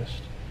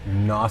atheist.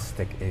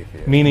 Gnostic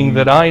atheist. Meaning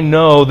that I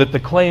know that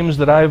the claims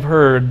that I've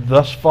heard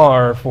thus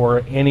far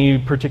for any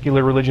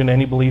particular religion,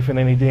 any belief in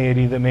any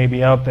deity that may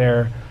be out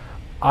there,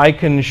 I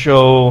can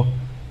show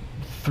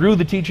through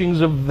the teachings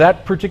of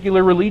that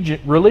particular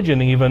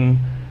religion even,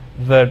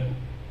 that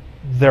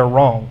they're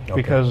wrong.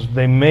 Because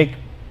they make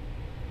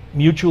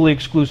mutually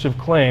exclusive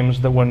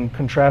claims that when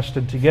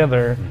contrasted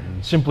together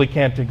simply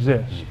can't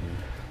exist.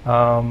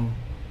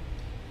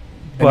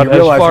 And you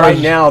realize right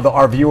now that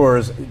our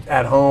viewers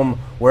at home,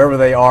 wherever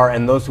they are,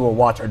 and those who will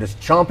watch, are just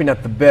chomping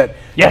at the bit.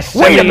 Yes.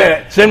 Wait a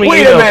minute. Send me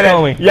Wait a minute.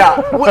 Call me.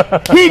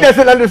 Yeah. He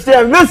doesn't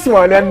understand this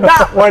one and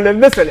that one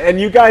and this one. And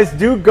you guys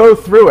do go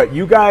through it.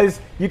 You guys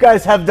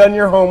have done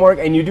your homework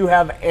and you do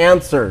have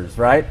answers,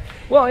 right?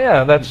 Well,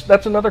 yeah.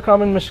 That's another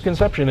common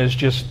misconception, is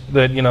just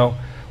that,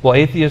 well,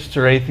 atheists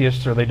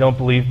or they don't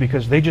believe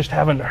because they just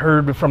haven't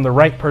heard from the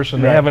right person.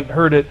 Right. They haven't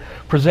heard it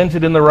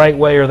presented in the right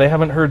way, or they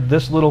haven't heard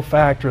this little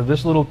fact or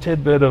this little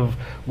tidbit of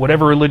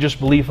whatever religious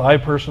belief I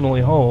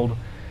personally hold.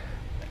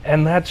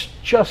 And that's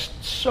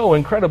just so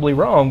incredibly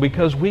wrong,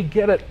 because we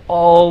get it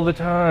all the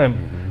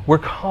time. We're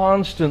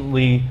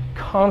constantly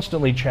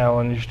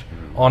challenged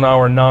on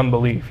our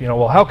non-belief.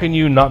 Well, how can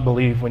you not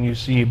believe when you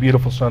see a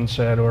beautiful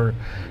sunset or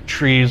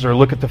trees, or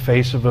look at the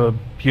face of a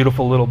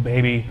beautiful little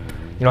baby?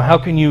 How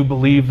can you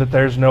believe that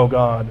there's no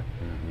God?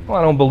 Well,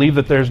 I don't believe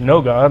that there's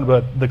no God,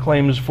 but the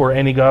claims for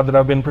any God that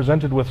I've been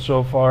presented with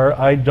so far,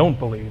 I don't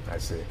believe. I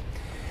see.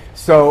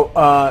 So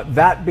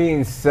that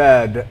being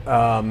said,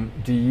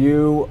 do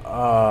you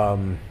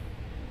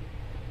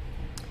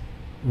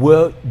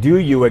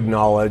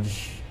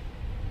acknowledge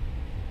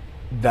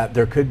that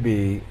there could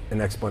be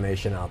an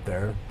explanation out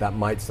there that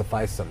might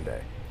suffice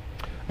someday?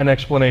 An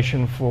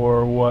explanation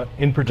for what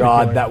in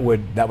particular? God,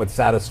 that would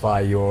satisfy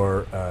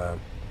your.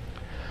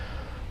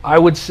 I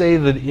would say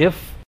that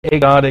if a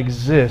God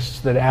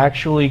exists that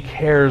actually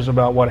cares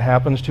about what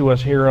happens to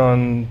us here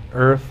on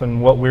Earth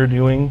and what we're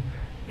doing,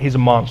 he's a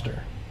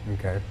monster.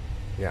 Okay,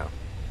 yeah.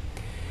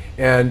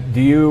 And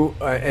do you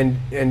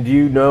do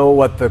you know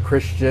what the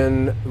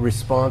Christian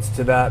response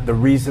to that, the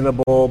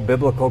reasonable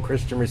biblical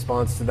Christian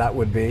response to that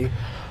would be?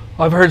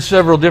 I've heard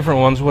several different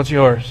ones. What's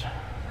yours?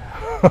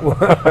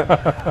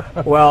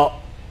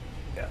 Well,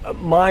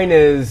 mine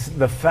is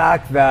the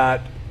fact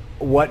that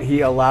what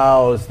he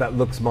allows that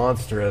looks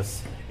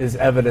monstrous is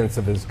evidence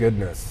of his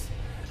goodness.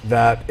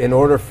 That in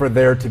order for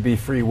there to be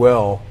free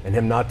will and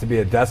him not to be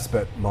a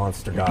despot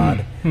monster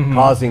God,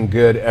 causing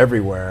good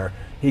everywhere,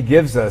 he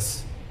gives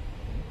us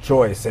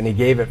choice, and he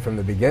gave it from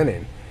the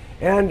beginning.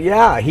 And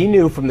yeah, he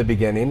knew from the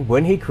beginning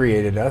when he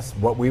created us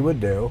what we would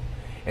do,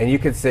 and you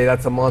could say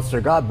that's a monster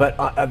God. But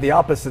at the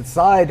opposite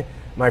side,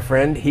 my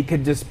friend, he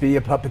could just be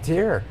a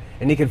puppeteer,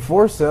 and he could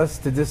force us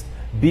to just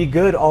be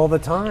good all the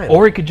time.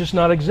 Or he could just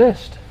not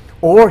exist.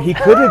 Or he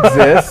could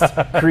exist,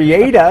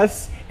 create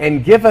us,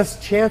 and give us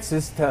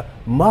chances to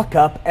muck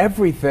up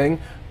everything,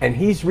 and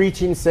he's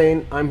reaching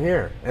saying, I'm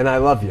here, and I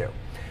love you.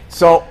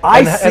 So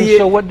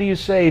So what do you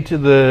say to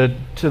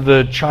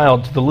the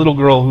child, to the little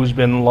girl who's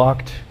been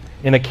locked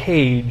in a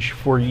cage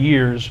for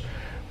years,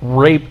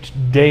 raped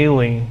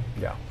daily,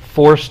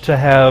 forced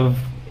to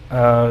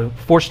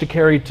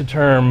carry to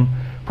term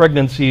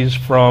pregnancies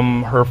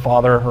from her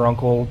father, her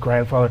uncle,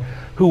 grandfather,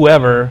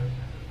 whoever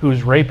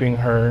who's raping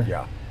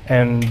her,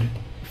 and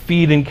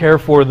feed and care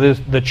for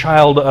the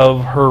child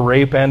of her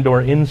rape and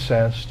or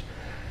incest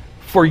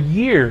for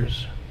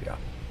years?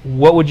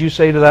 What would you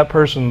say to that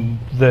person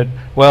that,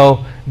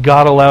 well,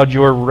 God allowed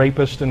your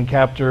rapist and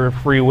captor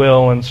free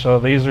will, and so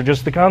these are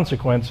just the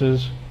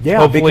consequences? Yeah,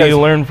 hopefully you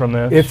learn from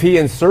this. If he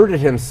inserted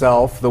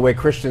himself, the way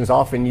Christians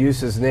often use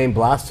his name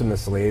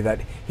blasphemously, that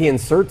he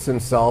inserts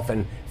himself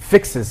and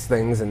fixes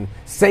things and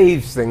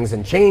saves things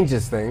and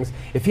changes things,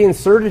 if he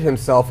inserted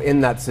himself in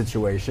that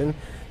situation,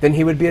 then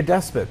he would be a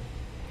despot.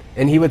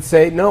 And he would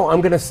say, no,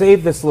 I'm going to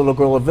save this little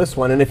girl of this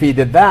one, and if he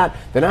did that,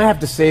 then I have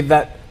to save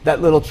that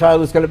little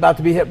child who's about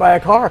to be hit by a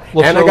car.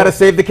 Well, and I got to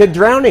save the kid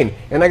drowning.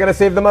 And I got to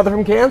save the mother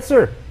from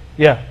cancer.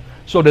 Yeah.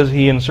 So does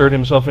he insert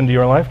himself into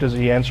your life? Does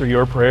he answer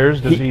your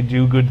prayers? Does he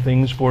do good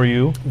things for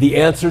you? The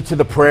answer to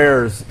the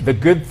prayers, the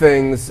good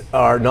things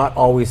are not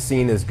always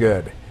seen as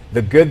good.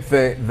 The good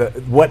thing,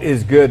 what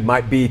is good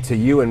might be to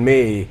you and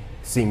me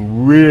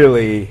seem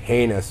really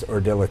heinous or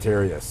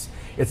deleterious.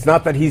 It's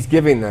not that he's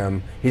giving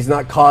them. He's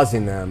not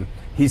causing them.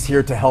 He's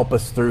here to help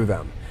us through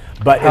them.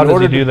 But how does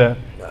he do that?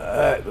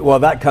 Well,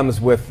 that comes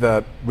with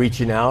the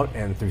reaching out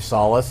and through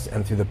solace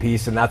and through the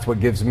peace, and that's what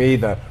gives me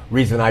the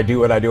reason I do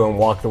what I do and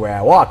walk the way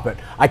I walk. But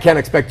I can't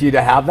expect you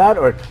to have that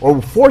or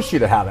force you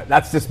to have it.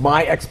 That's just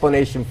my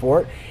explanation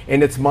for it,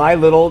 and it's my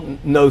little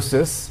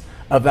gnosis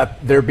of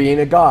that there being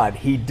a God.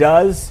 He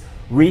does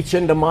reach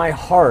into my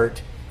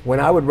heart when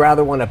I would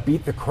rather want to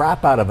beat the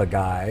crap out of a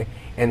guy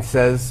and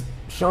says,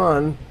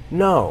 Sean,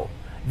 no.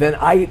 Then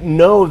I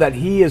know that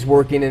he is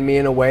working in me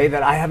in a way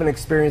that I haven't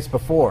experienced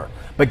before.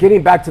 But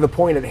getting back to the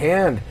point at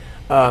hand,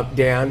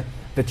 Dan,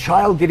 the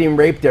child getting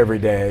raped every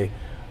day,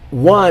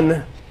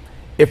 one,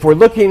 if we're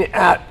looking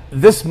at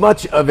this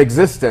much of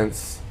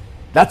existence,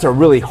 that's a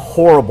really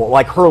horrible,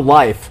 like her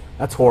life,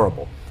 that's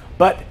horrible.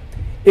 But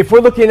if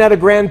we're looking at a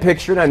grand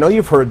picture, and I know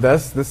you've heard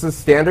this is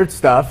standard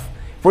stuff,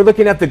 if we're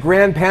looking at the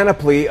grand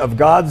panoply of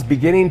God's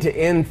beginning to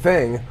end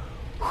thing,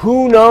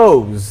 who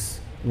knows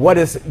what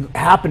is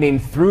happening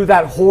through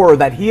that horror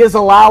that he is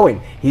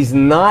allowing? He's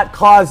not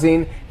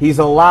causing, he's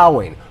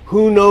allowing.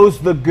 Who knows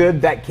the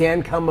good that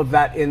can come of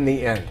that in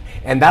the end?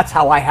 And that's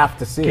how I have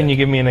to see it. Can you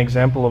give me an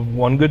example of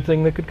one good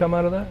thing that could come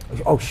out of that?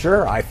 Oh,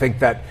 sure. I think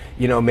that,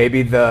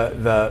 maybe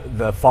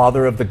the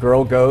father of the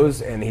girl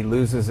goes and he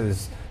loses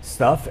his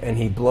stuff and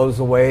he blows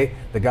away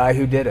the guy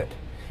who did it.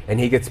 And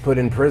he gets put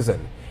in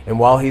prison. And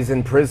while he's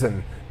in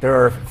prison, there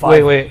are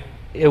 5... Wait.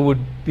 It would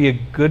be a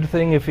good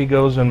thing if he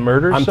goes and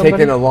murders somebody? I'm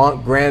taking a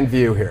long, grand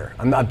view here.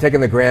 I'm taking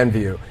the grand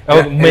view.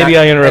 Oh, maybe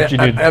I interrupted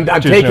you. I'm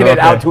taking it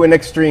out to an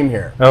extreme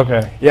here.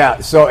 Okay.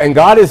 Yeah, so, and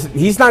God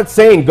he's not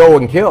saying go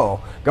and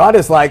kill. God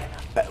is like,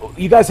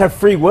 you guys have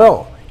free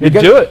will. Do it.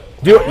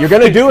 Do it. You're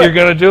going to do it. You're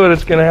going to do it.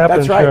 It's going to happen.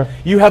 That's right. Sure.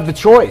 You have the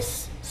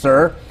choice,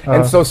 sir.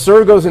 And so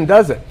sir goes and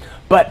does it.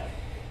 But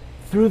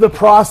through the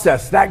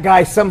process, that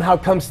guy somehow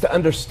comes to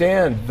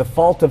understand the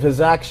fault of his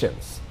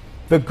actions.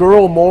 The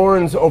girl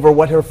mourns over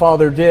what her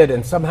father did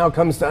and somehow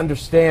comes to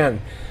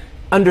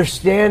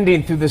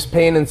understanding through this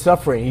pain and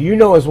suffering. You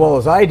know as well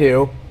as I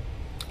do,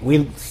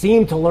 we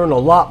seem to learn a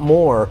lot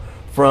more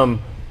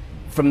from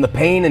from the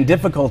pain and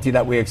difficulty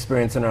that we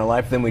experience in our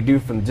life than we do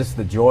from just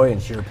the joy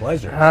and sheer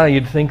pleasure.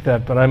 You'd think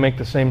that, but I make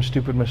the same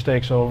stupid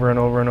mistakes over and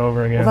over and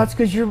over again. Well, that's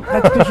because you're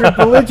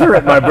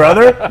belligerent, my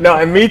brother. No,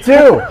 and me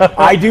too.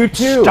 I do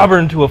too.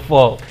 Stubborn to a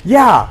fault.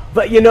 Yeah,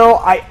 but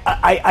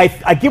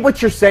I get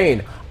what you're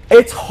saying.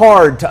 It's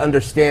hard to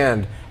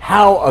understand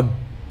how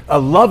a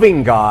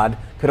loving God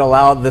could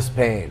allow this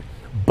pain.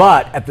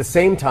 But at the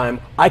same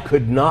time, I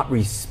could not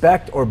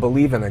respect or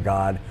believe in a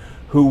God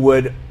who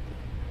would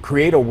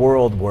create a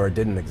world where it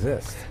didn't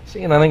exist.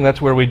 See, and I think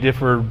that's where we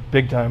differ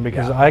big time,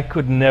 because I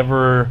could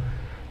never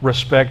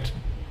respect,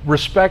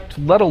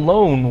 let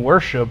alone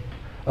worship,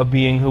 a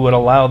being who would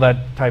allow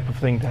that type of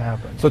thing to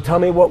happen. So tell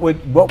me, what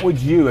would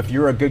you, if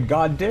you're a good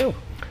God, do?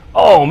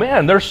 Oh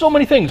man, there's so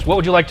many things. What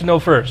would you like to know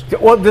first?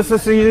 Well,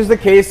 here's the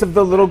case of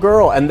the little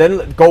girl, and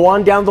then go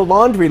on down the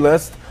laundry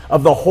list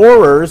of the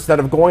horrors that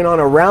are going on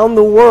around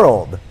the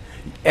world.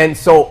 And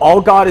so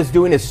all God is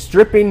doing is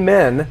stripping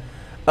men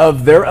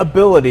of their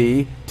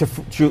ability to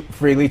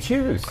freely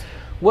choose.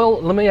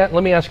 Well, let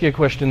me ask you a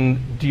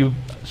question.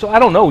 So I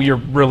don't know your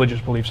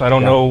religious beliefs. I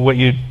don't know what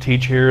you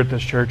teach here at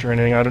this church or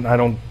anything. I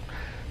don't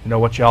know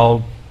what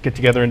y'all get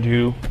together and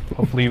do.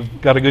 Hopefully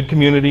you've got a good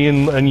community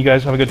and you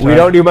guys have a good time. We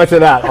don't do much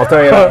of that, I'll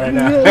tell you that right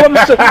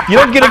now. You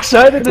don't get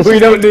excited? We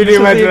don't do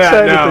much of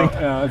that,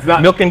 no. It's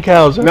not milking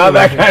cows. Not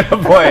that kind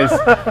of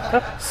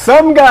place.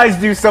 Some guys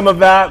do some of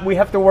that. We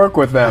have to work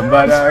with them,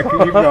 but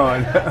keep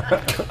going.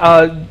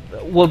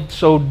 Well,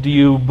 so do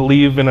you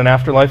believe in an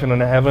afterlife and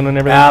in a heaven and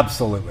everything?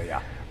 Absolutely,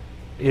 yeah.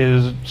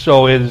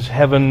 Is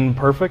heaven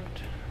perfect?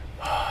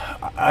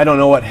 I don't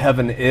know what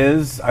heaven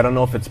is. I don't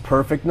know if it's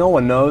perfect. No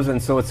one knows,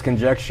 and so it's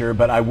conjecture.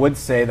 But I would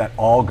say that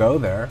all go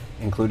there,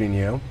 including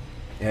you,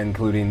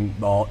 including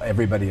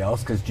everybody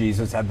else, because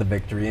Jesus had the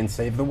victory and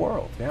saved the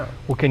world. Yeah.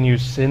 Well, can you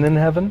sin in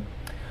heaven?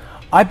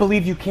 I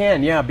believe you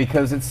can, yeah,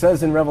 because it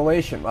says in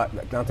Revelation,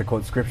 not to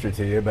quote scripture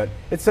to you, but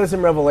it says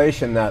in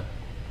Revelation that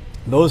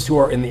those who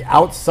are in the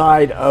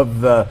outside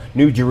of the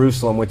New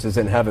Jerusalem, which is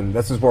in heaven,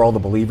 this is where all the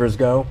believers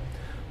go.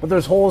 But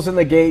there's holes in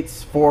the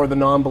gates for the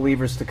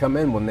non-believers to come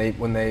in when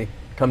they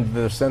come to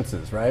their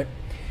senses, right?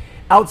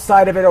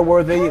 Outside of it are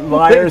where the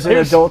liars and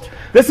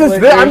adulterers.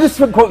 I'm just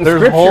quoting there's scripture.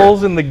 There's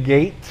holes in the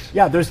gates.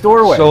 Yeah, there's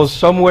doorways. So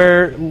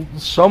somewhere,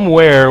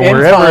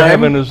 wherever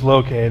heaven is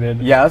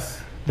located.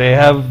 Yes.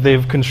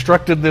 They've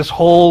constructed this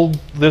whole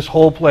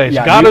place.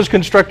 Yeah, God has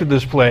constructed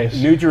this place.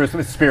 New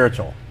Jerusalem. It's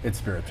spiritual. It's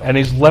spiritual. And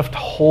He's left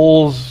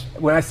holes.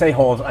 When I say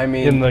holes, I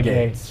mean in the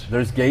gates.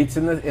 There's gates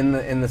in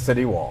the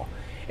city wall,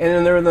 and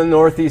then they're in the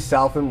northeast,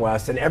 south, and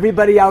west. And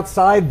everybody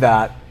outside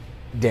that,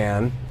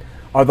 Dan,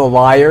 are the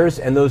liars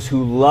and those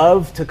who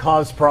love to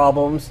cause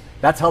problems.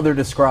 That's how they're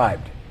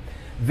described.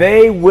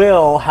 They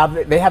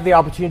have the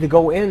opportunity to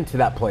go into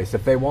that place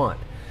if they want.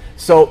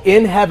 So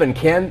in heaven,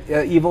 can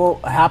evil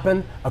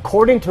happen?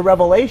 According to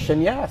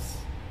Revelation, yes.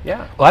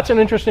 Yeah. Well, that's an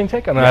interesting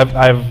take on that.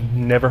 I've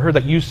never heard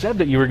that. You said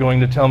that you were going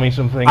to tell me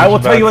some things. I will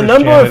tell you a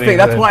number of things.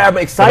 That's why I'm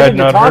excited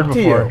to talk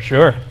to you.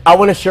 Sure. I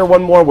want to share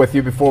one more with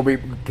you before we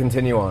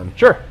continue on.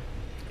 Sure.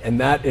 And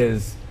that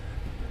is,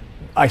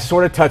 I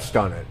sort of touched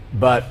on it,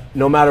 but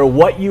no matter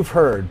what you've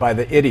heard by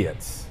the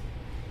idiots,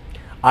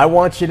 I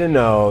want you to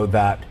know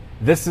that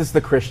this is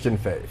the Christian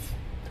faith.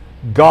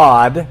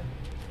 God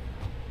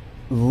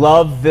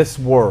loved this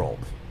world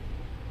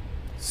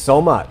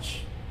so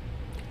much,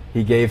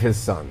 He gave His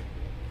Son,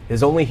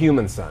 His only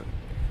human Son.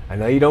 I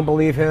know you don't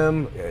believe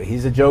Him.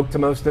 He's a joke to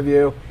most of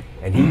you.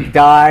 And He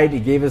died, He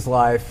gave His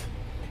life,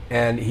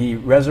 and He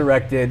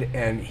resurrected,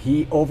 and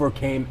He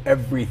overcame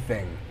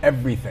everything.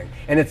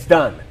 And it's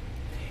done.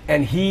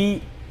 And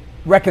He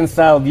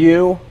reconciled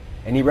you,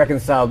 and He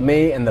reconciled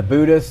me, and the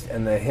Buddhists,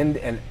 and the Hindu,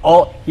 and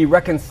all.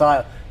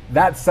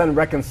 That Son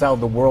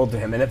reconciled the world to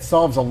Him, and it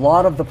solves a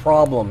lot of the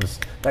problems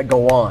that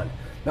go on.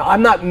 Now,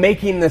 I'm not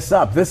making this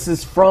up. This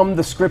is from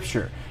the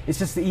Scripture. It's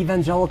just the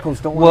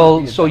evangelicals don't want to read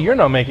it. Well, so you're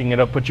not making it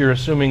up, but you're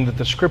assuming that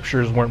the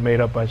Scriptures weren't made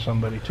up by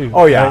somebody, too.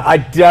 Oh, yeah. Right? I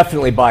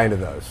definitely buy into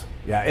those.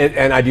 Yeah,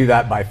 and I do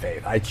that by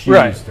faith. I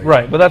choose to.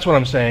 Right. But that's what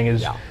I'm saying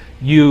is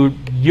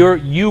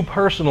you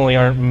personally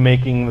aren't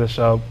making this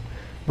up,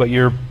 but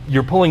you're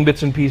pulling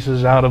bits and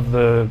pieces out of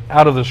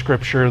the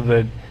Scripture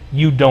that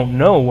you don't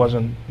know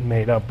wasn't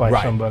made up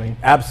by somebody.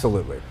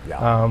 Absolutely.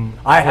 Yeah.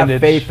 I have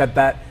faith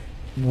that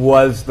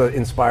was the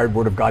inspired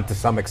Word of God to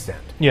some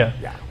extent. Yeah.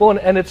 Well,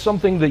 and it's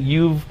something that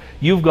you've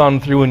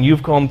gone through, and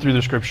you've gone through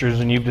the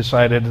Scriptures, and you've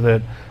decided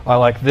that I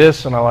like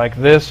this, and I like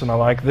this, and I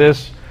like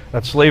this.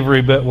 That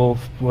slavery bit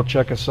we'll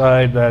check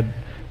aside. That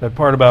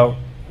part about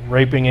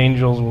raping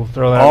angels, we'll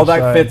throw that all aside.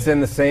 That fits in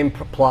the same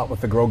plot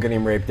with the girl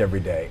getting raped every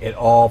day. It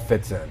all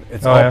fits in.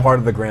 It's all part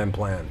of the grand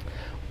plan.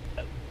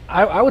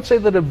 I would say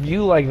that a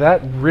view like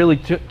that really,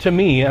 to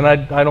me, and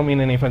I don't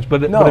mean any offense,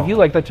 but a view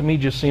like that to me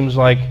just seems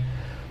like,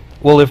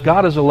 well, if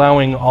God is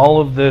allowing all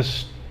of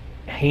these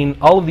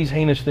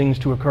heinous things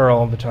to occur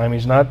all the time,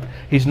 He's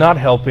not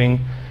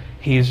helping,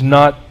 He's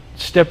not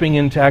stepping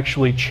in to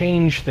actually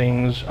change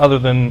things other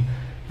than,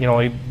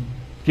 He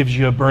gives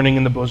you a burning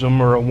in the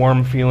bosom or a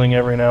warm feeling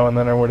every now and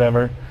then or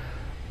whatever.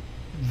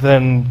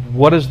 then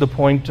what is the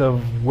point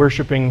of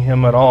worshiping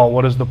him at all?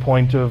 What is the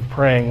point of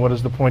praying? What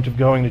is the point of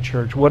going to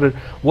church? What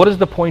is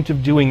the point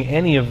of doing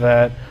any of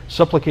that,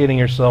 supplicating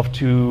yourself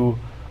to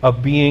a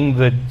being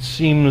that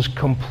seems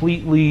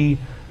completely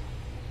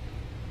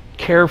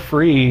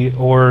carefree,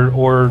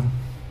 or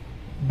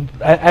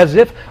as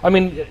if, I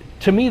mean,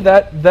 to me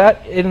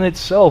that in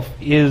itself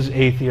is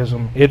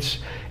atheism.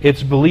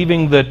 It's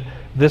believing that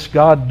this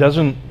God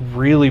doesn't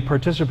really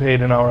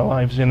participate in our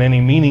lives in any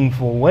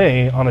meaningful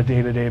way on a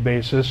day-to-day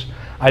basis.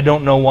 I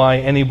don't know why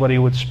anybody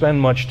would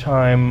spend much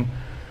time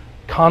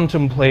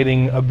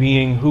contemplating a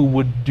being who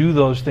would do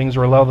those things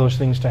or allow those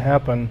things to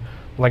happen,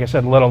 like I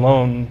said, let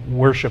alone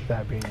worship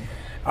that being.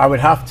 I would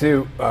have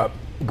to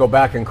go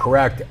back and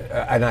correct,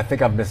 and I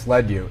think I've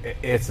misled you.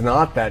 It's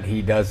not that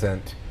he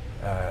doesn't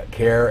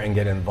care and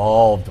get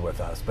involved with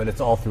us, but it's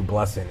all through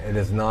blessing. It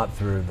is not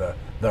through the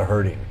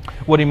hurting.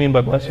 What do you mean by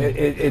blessing?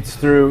 It's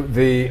through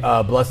the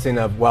blessing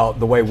of, well,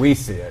 the way we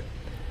see it,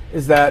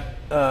 is that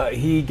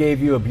he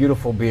gave you a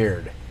beautiful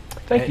beard.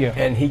 Thank you.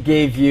 And he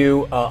gave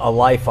you a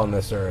life on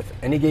this earth,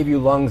 and he gave you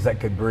lungs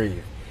that could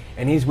breathe.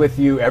 And he's with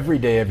you every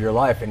day of your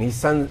life, and he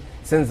sends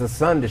the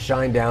sun to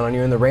shine down on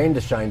you and the rain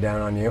to shine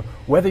down on you,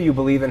 whether you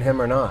believe in him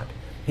or not.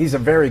 He's a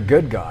very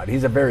good God.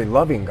 He's a very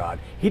loving God.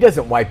 He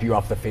doesn't wipe you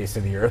off the face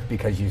of the earth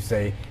because you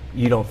say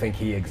you don't think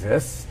he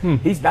exists.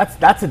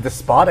 That's a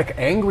despotic,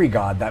 angry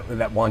God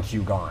that wants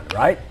you gone,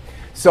 right?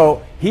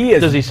 So he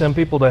is. Does he send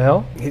people to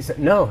hell? He said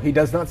no. He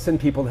does not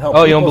send people to hell.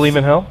 Oh, you don't believe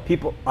in hell?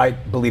 I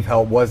believe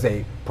hell was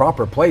a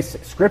proper place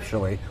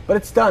scripturally, but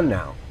it's done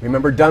now.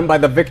 Remember, done by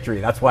the victory.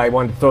 That's why I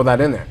wanted to throw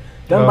that in there.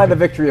 Done by the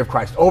victory of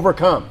Christ,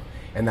 overcome.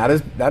 And that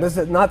is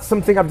not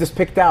something I've just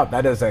picked out.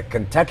 That is a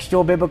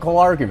contextual biblical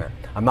argument.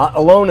 I'm not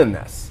alone in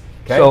this.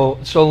 Okay?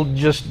 So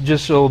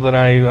just so that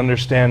I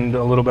understand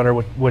a little better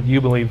what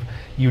you believe,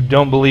 you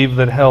don't believe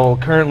that hell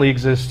currently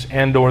exists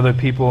and or that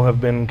people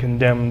have been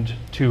condemned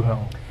to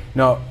hell.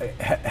 No,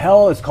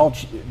 hell is called,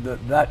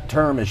 that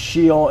term is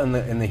Sheol in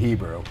the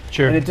Hebrew.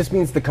 Sure. And it just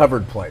means the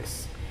covered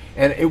place.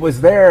 And it was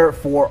there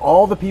for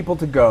all the people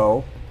to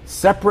go,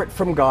 separate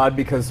from God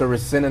because there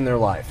was sin in their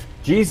life.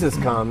 Jesus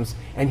comes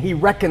and he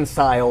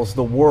reconciles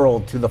the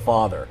world to the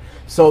Father.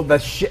 So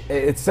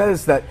it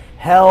says that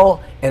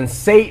hell and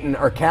Satan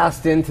are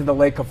cast into the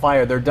lake of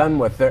fire. They're done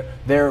with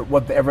their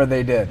whatever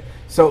they did.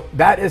 So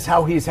that is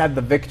how he's had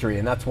the victory,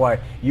 and that's why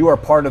you are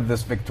part of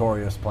this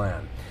victorious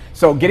plan.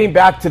 So getting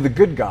back to the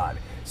good God.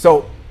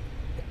 So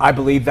I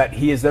believe that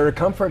he is there to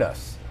comfort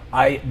us.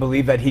 I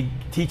believe that he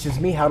teaches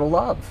me how to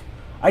love.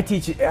 I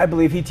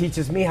believe he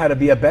teaches me how to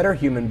be a better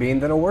human being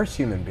than a worse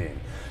human being.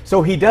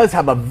 So he does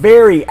have a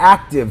very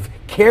active,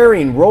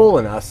 caring role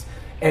in us,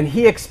 and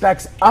he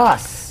expects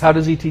us. How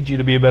does he teach you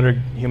to be a better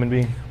human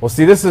being? Well,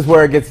 see, this is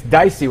where it gets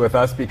dicey with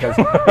us because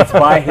it's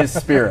by his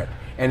Spirit.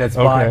 And it's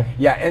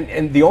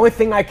and the only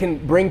thing I can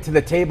bring to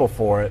the table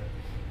for it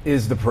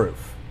is the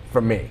proof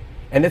from me.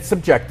 And it's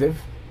subjective.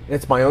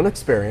 It's my own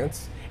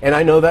experience. And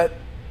I know that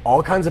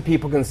all kinds of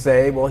people can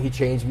say, well, he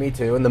changed me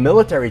too. And the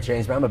military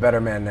changed me. I'm a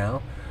better man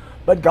now.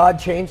 But God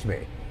changed me.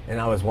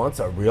 And I was once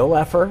a real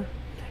effer.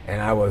 And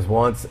I was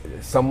once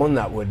someone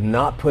that would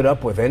not put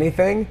up with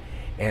anything,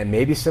 and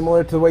maybe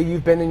similar to the way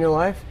you've been in your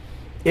life.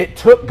 It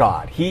took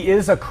God. He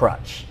is a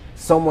crutch,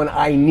 someone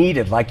I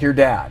needed, like your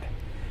dad,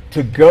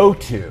 to go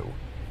to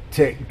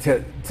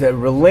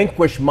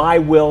relinquish my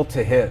will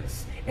to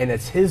his. And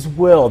it's his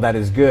will that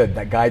is good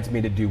that guides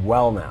me to do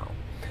well now.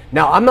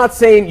 Now, I'm not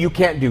saying you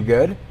can't do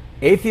good.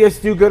 Atheists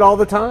do good all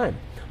the time,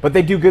 but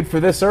they do good for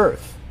this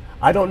earth.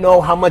 I don't know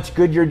how much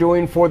good you're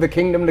doing for the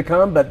kingdom to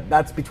come, but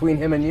that's between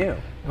him and you.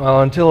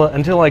 Well,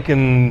 until I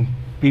can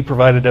be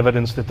provided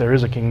evidence that there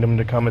is a kingdom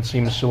to come, it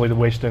seems silly to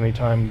waste any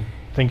time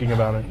thinking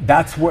about it.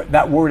 That's where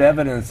that word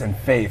evidence and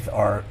faith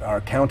are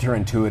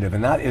counterintuitive,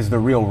 and that is the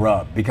real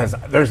rub, because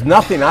there's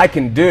nothing I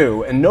can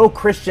do, and no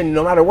Christian,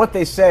 no matter what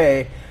they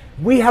say,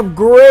 we have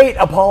great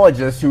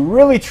apologists who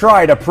really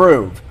try to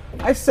prove.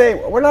 I say,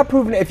 we're not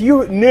proving it. If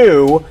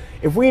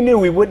we knew,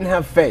 we wouldn't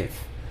have faith.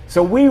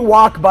 So we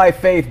walk by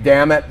faith,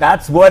 damn it.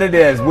 That's what it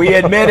is. We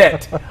admit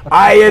it.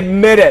 I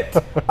admit it.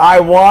 I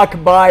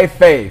walk by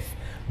faith.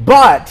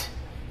 But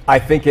I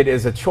think it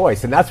is a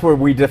choice, and that's where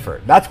we differ.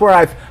 That's where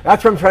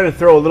I'm trying to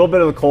throw a little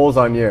bit of the coals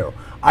on you.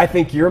 I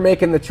think you're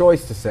making the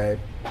choice to say,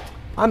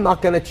 I'm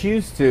not going to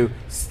choose to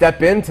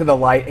step into the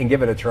light and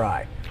give it a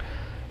try.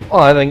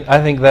 Well,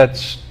 I think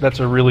that's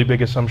a really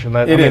big assumption.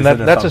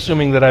 That's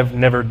assuming that I've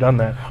never done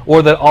that,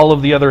 or that all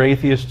of the other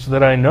atheists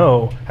that I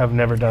know have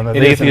never done that.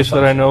 The atheists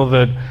that I know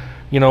that,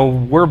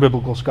 were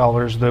biblical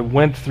scholars, that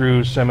went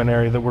through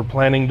seminary, that were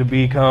planning to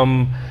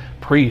become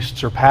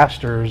priests or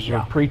pastors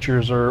or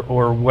preachers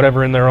or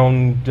whatever in their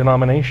own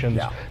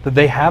denominations, that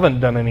they haven't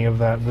done any of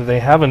that they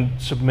haven't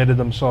submitted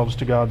themselves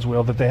to God's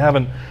will, that they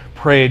haven't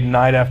prayed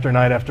night after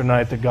night after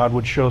night that God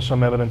would show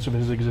some evidence of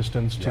his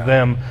existence to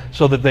them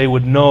so that they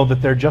would know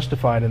that they're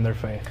justified in their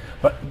faith.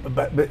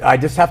 But I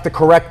just have to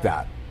correct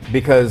that,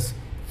 because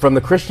from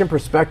the Christian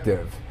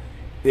perspective,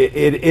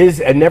 it is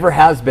and never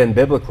has been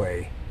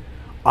biblically.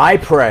 I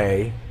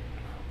pray,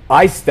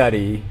 I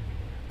study,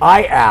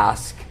 I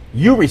ask,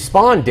 you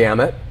respond, damn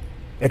it.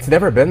 It's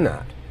never been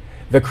that.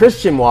 The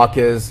Christian walk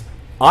is,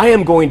 I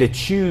am going to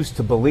choose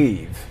to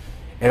believe,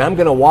 and I'm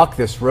going to walk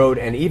this road,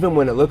 and even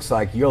when it looks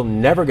like you're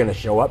never going to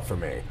show up for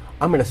me,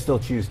 I'm going to still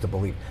choose to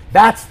believe.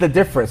 That's the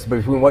difference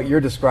between what you're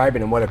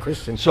describing and what a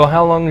Christian... So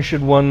how long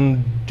should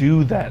one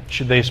do that?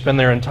 Should they spend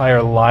their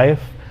entire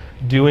life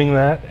doing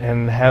that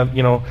and have,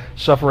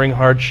 suffering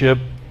hardship,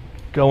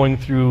 going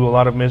through a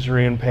lot of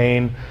misery and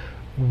pain,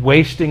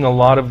 wasting a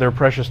lot of their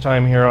precious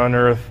time here on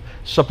earth,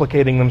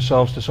 supplicating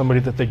themselves to somebody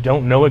that they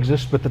don't know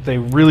exists, but that they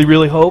really,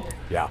 really hope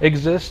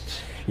exists?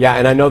 Yeah,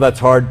 and I know that's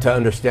hard to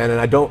understand, and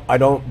I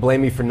don't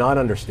blame you for not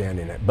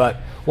understanding it, but...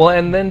 Well,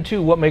 and then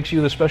too, what makes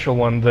you the special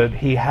one that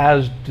he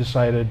has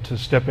decided to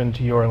step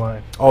into your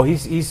life? Oh,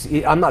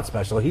 I'm not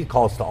special. He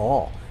calls to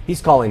all.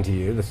 He's calling to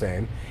you the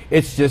same.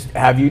 It's just,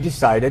 have you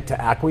decided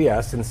to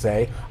acquiesce and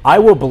say, I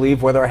will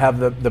believe whether I have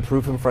the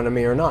proof in front of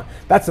me or not?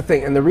 That's the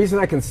thing. And the reason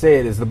I can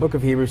say it is the book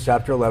of Hebrews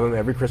chapter 11,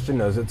 every Christian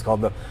knows it. It's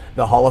called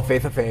the Hall of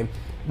Faith of Fame.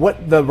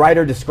 What the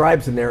writer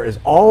describes in there is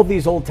all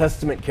these Old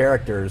Testament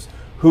characters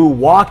who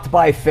walked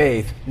by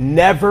faith,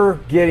 never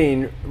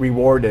getting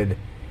rewarded.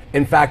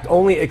 In fact,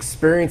 only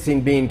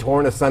experiencing being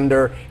torn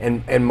asunder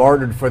and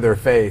martyred for their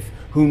faith,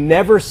 who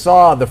never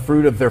saw the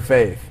fruit of their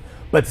faith,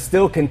 but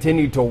still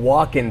continued to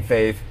walk in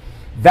faith.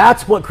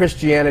 That's what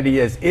Christianity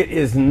is. It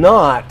is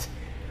not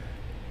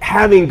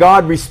having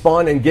God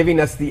respond and giving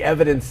us the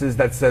evidences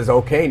that says,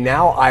 okay,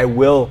 now I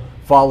will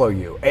follow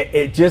you.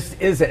 It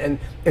just isn't. And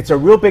it's a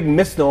real big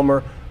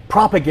misnomer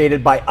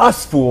propagated by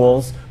us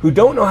fools who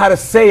don't know how to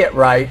say it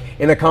right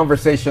in a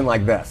conversation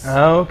like this.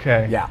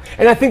 Okay. Yeah.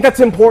 And I think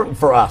that's important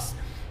for us.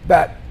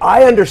 That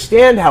I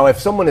understand how if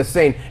someone is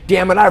saying,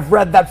 damn it, I've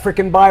read that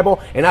freaking Bible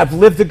and I've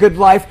lived a good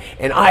life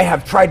and I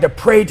have tried to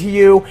pray to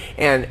you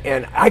and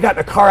I got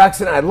in a car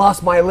accident, I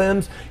lost my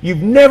limbs,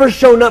 you've never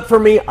shown up for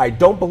me, I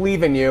don't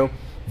believe in you.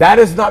 That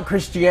is not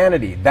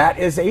Christianity. That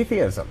is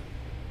atheism.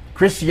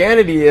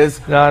 Christianity is...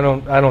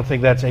 No, I don't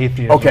think that's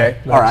atheism. Okay,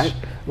 all right.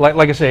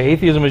 Like I say,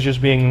 atheism is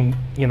just being,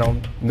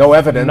 no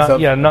evidence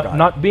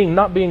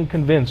not being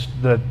convinced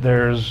that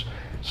there's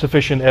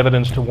sufficient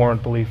evidence to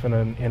warrant belief in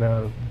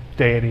a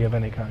deity of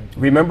any kind.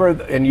 Remember,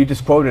 and you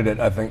just quoted it,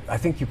 I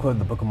think you quoted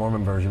the Book of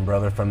Mormon version,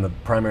 brother, from the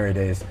primary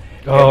days.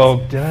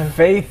 Oh, did I?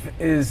 Faith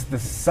is the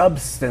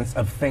substance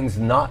of things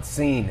not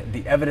seen,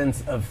 the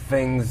evidence of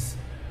things...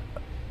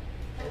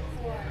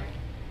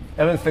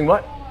 Evidence thing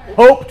what?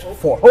 Hoped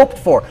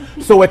for.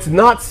 So it's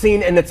not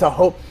seen and it's a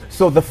hope.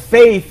 So the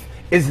faith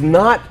is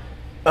not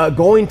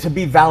going to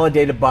be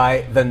validated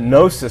by the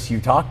gnosis you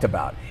talked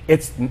about.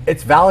 It's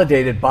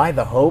validated by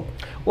the hope.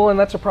 Well, and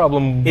that's a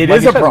problem. It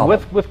is a problem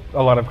with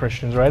a lot of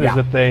Christians, right? Is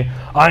that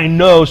I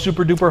know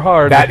super duper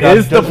hard that God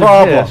is the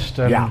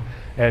problem.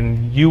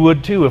 And you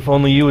would too if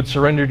only you had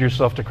surrendered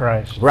yourself to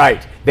Christ.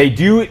 Right. They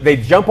do. They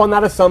jump on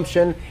that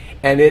assumption,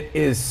 and it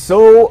is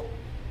so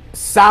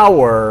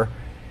sour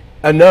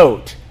a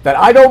note that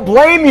I don't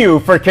blame you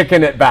for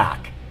kicking it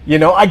back.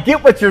 I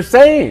get what you're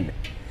saying,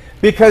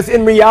 because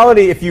in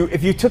reality, if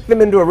you took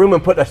them into a room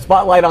and put a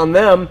spotlight on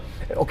them.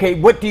 Okay,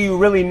 what do you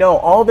really know?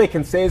 All they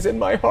can say is, in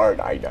my heart,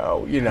 I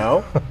know,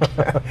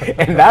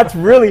 And that's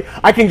really,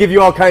 I can give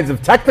you all kinds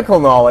of technical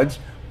knowledge,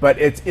 but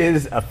it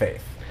is a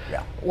faith.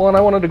 Yeah. Well, and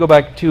I wanted to go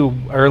back to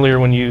earlier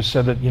when you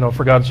said that,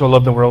 for God so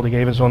loved the world, he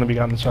gave his only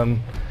begotten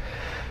Son.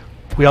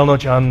 We all know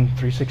John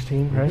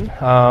 3:16,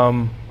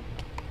 right?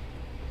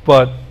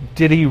 But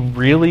did he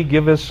really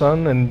give his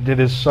Son? And did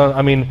his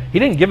Son, he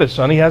didn't give his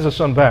Son, he has his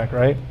Son back,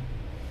 right?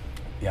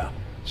 Yeah.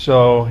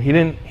 So he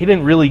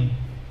didn't really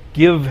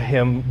give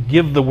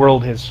the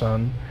world his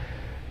Son.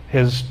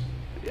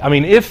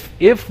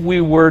 If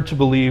we were to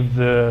believe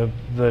the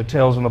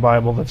tales in the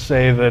Bible that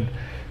say that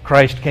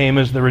Christ came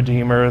as the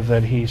Redeemer,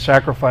 that he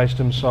sacrificed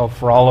himself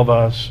for all of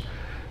us,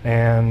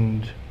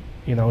 and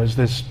is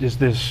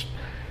this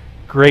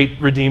great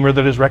Redeemer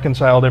that has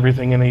reconciled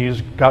everything and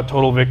he's got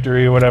total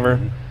victory or whatever.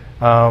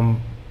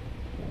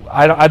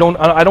 I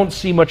don't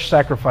see much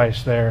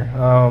sacrifice there.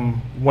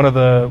 One of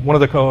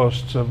the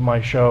co-hosts of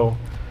my show,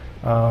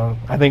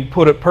 I think,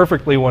 put it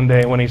perfectly one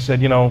day when he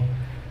said,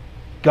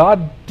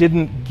 God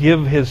didn't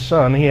give his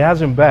Son; he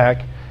has him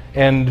back,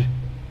 and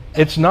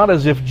it's not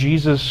as if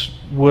Jesus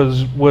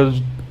was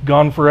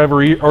gone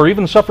forever or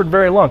even suffered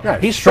very long. Yeah,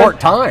 he's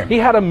short time. He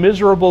had a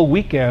miserable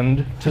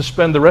weekend to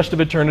spend the rest of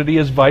eternity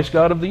as vice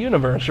god of the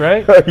universe,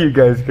 right? You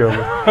guys kill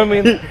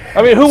me.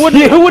 Who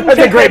wouldn't That's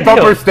take a great that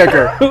bumper deal?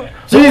 sticker.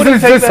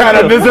 Jesus just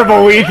had a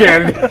miserable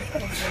weekend.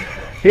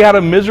 He had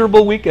a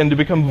miserable weekend to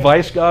become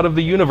vice god of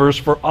the universe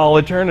for all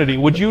eternity.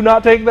 Would you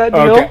not take that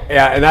deal? Okay.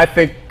 Yeah, and I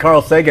think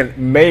Carl Sagan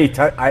may,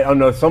 I don't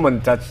know if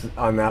someone touched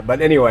on that,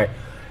 but anyway,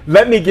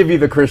 let me give you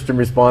the Christian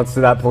response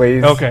to that,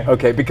 please.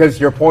 Okay, because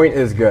your point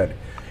is good.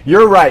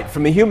 You're right.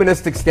 From a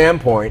humanistic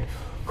standpoint,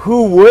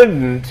 who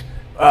wouldn't,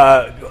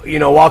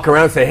 walk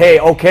around and say, hey,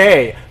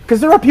 okay, because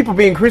there are people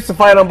being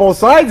crucified on both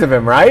sides of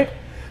him, right?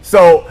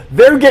 So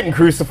they're getting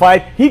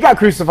crucified. He got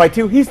crucified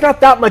too. He's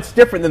not that much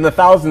different than the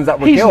thousands that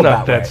were killed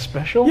that way. He's not that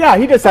special. Yeah,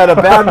 he just had a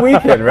bad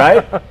weekend,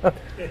 right?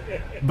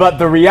 But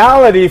the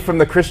reality from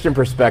the Christian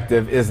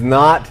perspective is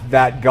not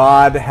that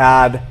God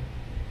had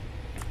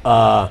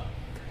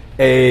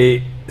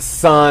a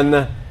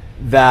son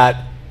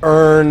that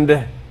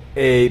earned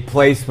a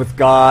place with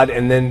God,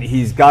 and then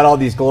he's got all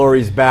these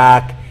glories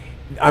back.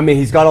 I mean,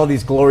 he's got all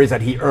these glories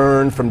that he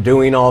earned from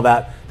doing all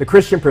that. The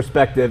Christian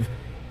perspective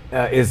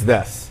is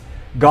this: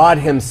 God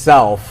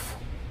himself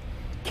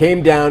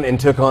came down and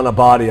took on a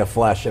body of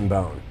flesh and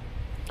bone.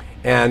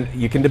 And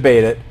you can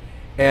debate it.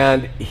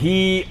 And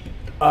he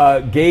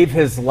gave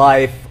his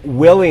life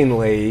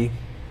willingly,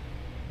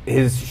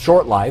 his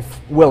short life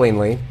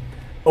willingly,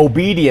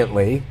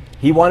 obediently.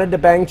 He wanted to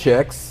bang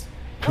chicks.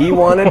 He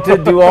wanted to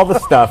do all the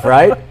stuff,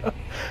 right?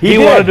 He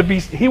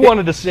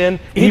wanted to sin.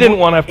 He didn't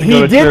want to have to go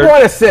to church. He did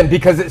want to sin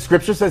because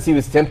Scripture says he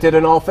was tempted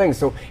in all things.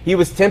 So he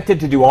was tempted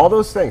to do all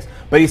those things.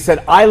 But he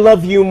said, I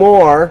love you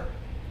more,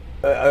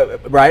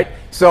 right?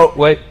 So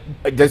wait,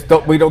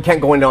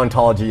 can't go into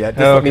ontology yet.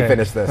 Just let me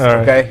finish this, right.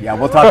 Okay? Yeah,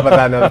 we'll talk about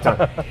that another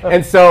time.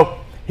 And so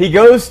he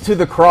goes to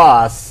the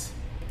cross,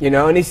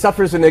 and he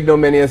suffers an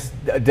ignominious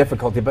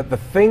difficulty. But the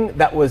thing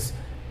that was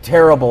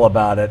terrible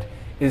about it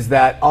is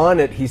that on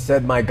it he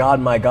said, my God,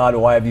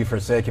 why have you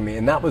forsaken me?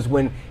 And that was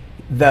when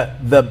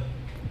the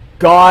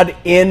God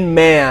in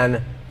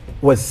man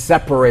was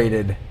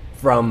separated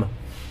from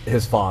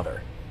his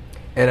Father.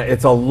 And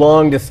it's a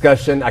long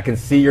discussion. I can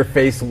see your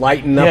face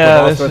lighten up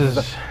with all sorts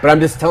of stuff. But I'm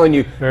just telling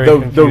you,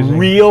 the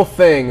real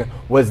thing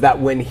was that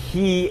when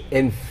he,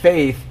 in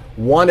faith,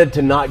 wanted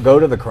to not go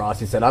to the cross,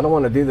 he said, I don't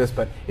want to do this,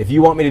 but if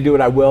you want me to do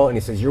it, I will. And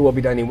he says, your will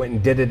be done. He went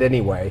and did it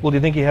anyway. Well, do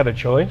you think he had a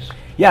choice?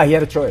 Yeah, he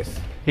had a choice.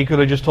 He could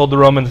have just told the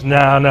Romans,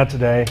 "No, not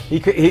today." He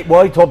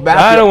told Matthew,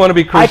 I don't want to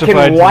be crucified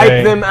I can wipe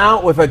today. them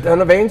out with a ton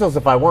of angels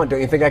if I want.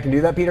 Don't you think I can do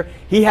that, Peter?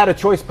 He had a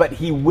choice, but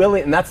he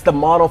willing, and that's the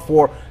model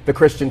for the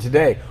Christian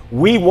today.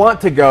 We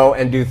want to go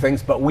and do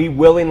things, but we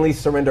willingly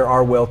surrender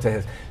our will to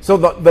his. So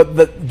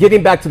the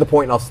getting back to the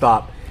point, and I'll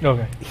stop.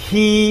 Okay.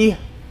 He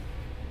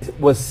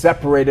was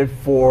separated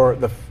for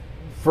the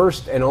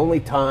first and only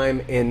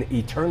time in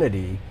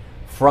eternity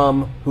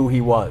from who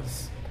he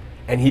was.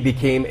 And he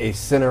became a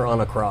sinner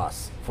on a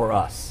cross for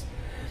us.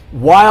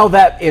 While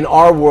that in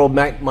our world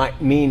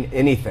might mean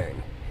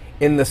anything,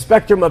 in the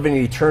spectrum of an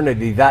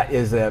eternity, that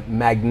is a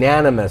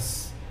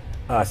magnanimous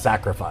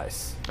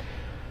sacrifice.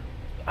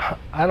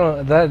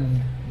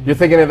 You're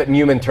thinking of it in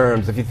human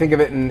terms. If you think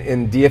of it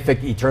in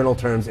deific eternal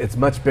terms, it's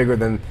much bigger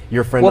than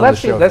your friend on the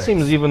show. That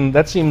seems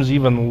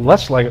even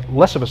less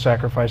of a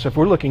sacrifice. If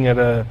we're looking at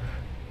a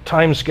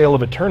time scale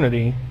of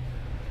eternity,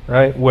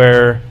 right,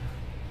 where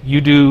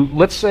you do,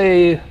 let's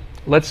say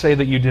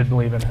that you did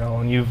believe in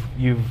hell, and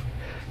you've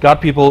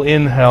got people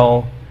in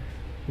hell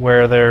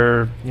where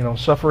they're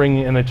suffering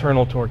in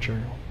eternal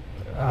torture.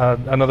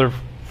 Another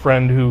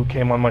friend who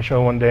came on my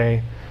show one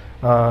day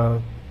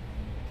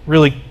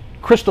really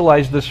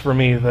crystallized this for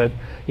me, that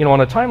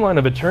on a timeline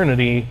of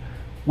eternity,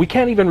 we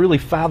can't even really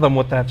fathom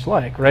what that's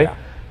like, right? Yeah.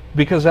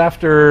 Because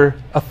after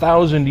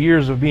 1,000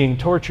 years of being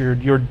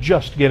tortured, you're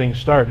just getting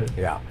started.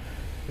 Yeah.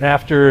 And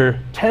after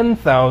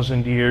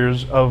 10,000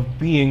 years of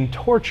being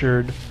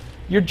tortured,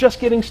 you're just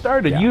getting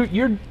started.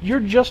 Yeah. You're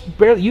just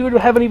barely, you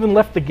haven't even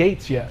left the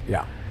gates yet.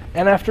 Yeah.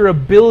 And after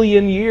 1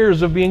 billion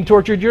years of being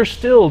tortured, you're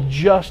still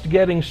just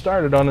getting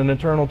started on an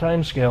eternal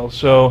time scale.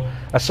 So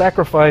a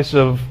sacrifice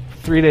of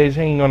 3 days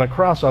hanging on a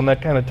cross on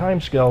that kind of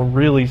time scale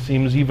really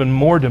seems even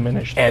more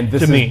diminished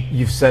to me.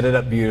 You've set it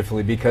up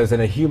beautifully, because in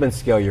a human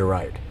scale, you're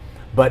right.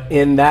 But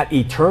in that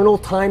eternal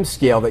time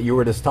scale that you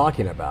were just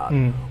talking about,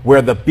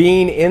 where the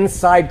being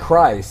inside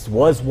Christ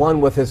was one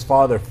with his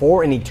Father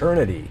for an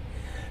eternity,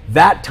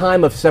 that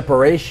time of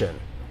separation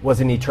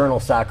was an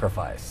eternal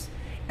sacrifice.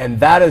 And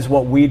that is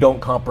what we don't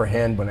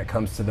comprehend when it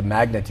comes to the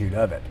magnitude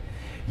of it.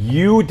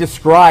 You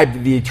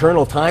described the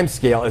eternal time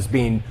scale as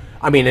being,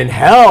 in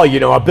hell,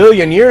 1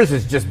 billion years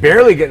is just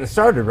barely getting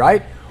started,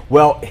 right?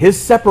 Well,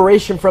 his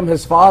separation from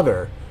his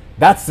Father,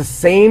 that's the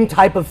same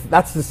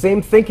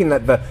thinking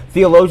that the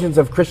theologians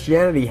of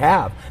Christianity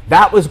have.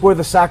 That was where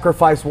the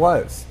sacrifice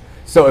was.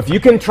 So if you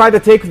can try to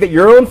take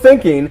your own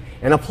thinking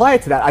and apply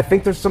it to that, I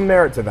think there's some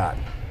merit to that.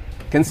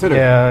 Consider.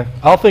 Yeah,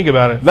 I'll think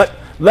about it.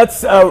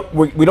 Let's.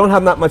 We don't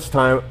have that much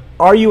time.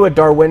 Are you a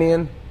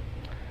Darwinian?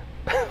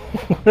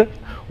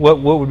 What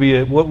would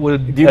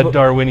a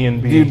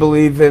Darwinian be? Do you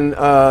believe in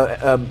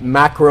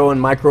macro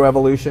and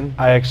microevolution?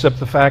 I accept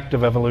the fact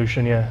of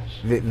evolution. Yes.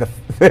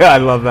 I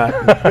love that.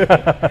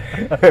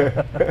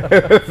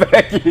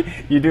 Thank you.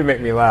 You do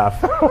make me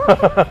laugh.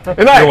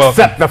 And I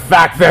accept the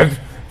fact that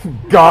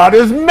God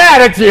is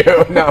mad at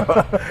you. No.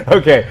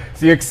 Okay.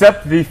 So you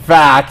accept the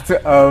fact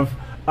of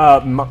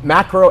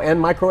macro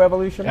and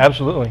microevolution?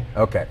 Absolutely.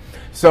 Okay.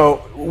 So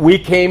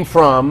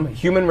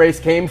human race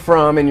came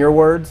from, in your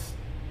words?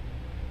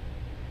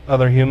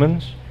 Other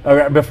humans?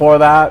 Before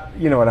that,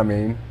 you know what I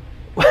mean.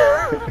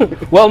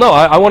 Well, no,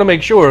 I want to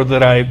make sure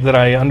that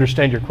I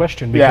understand your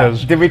question,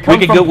 because we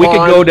could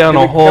go down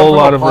a whole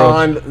lot of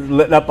roads.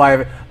 Lit up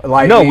by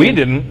lightning? No, we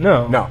didn't.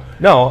 No.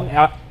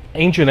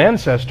 Ancient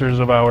ancestors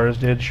of ours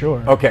did,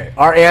 sure. Okay.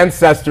 Our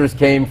ancestors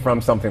came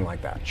from something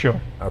like that. Sure.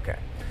 Okay.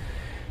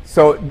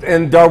 So,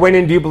 in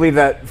Darwinian, do you believe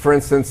that, for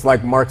instance,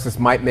 like Marxist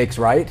might makes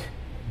right?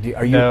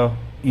 No.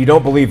 You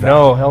don't believe that?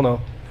 No, hell no.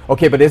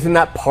 Okay, but isn't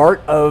that part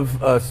of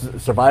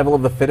survival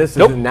of the fittest?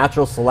 Nope. Isn't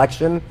natural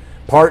selection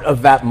part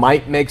of that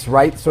might makes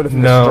right sort of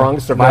the strong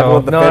survival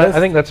of the fittest? I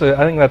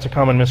think that's a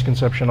common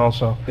misconception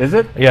also. Is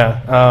it?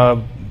 Yeah.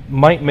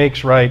 Might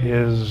makes right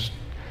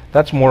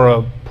that's more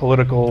a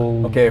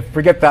political Okay,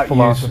 forget that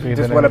philosophy.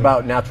 Just what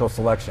about natural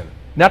selection?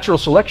 Natural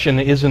selection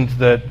isn't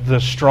that the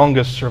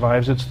strongest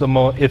survives. It's the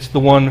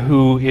one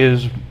who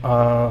is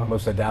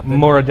Most adapted?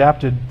 more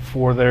adapted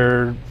for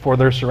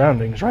their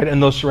surroundings, right?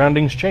 And those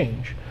surroundings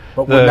change.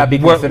 But would that be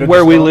considered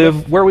where the we strongest?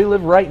 live? Where we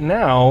live right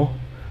now,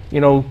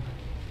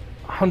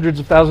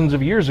 hundreds of thousands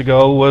of years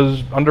ago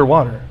was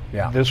underwater.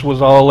 Yeah. This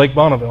was all Lake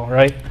Bonneville,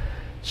 right?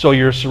 So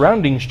your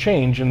surroundings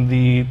change, and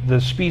the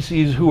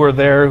species who are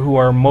there, who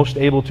are most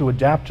able to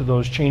adapt to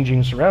those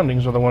changing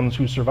surroundings, are the ones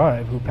who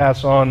survive, who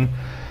pass on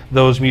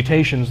those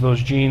mutations,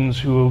 those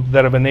genes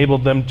that have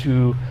enabled them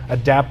to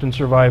adapt and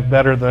survive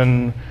better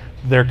than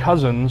their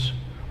cousins,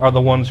 are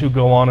the ones who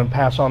go on and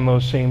pass on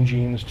those same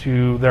genes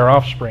to their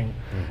offspring.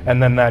 Mm-hmm.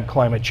 And then that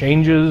climate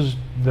changes,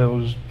 there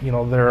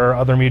are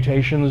other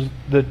mutations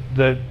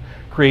that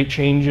create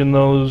change in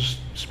those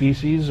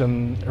species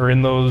or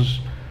in those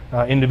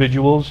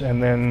individuals,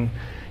 and then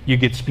you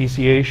get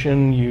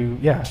speciation.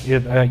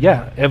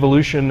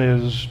 Evolution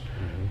is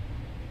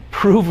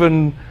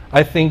proven,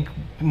 I think,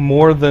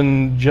 more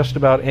than just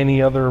about any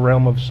other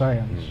realm of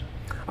science.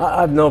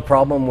 I have no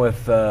problem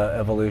with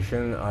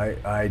evolution.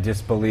 I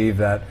just believe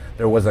that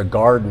there was a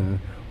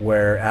garden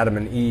where Adam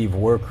and Eve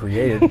were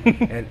created.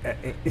 And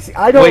see,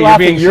 I don't laugh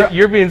at you.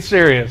 You're being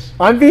serious.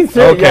 I'm being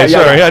serious. Okay,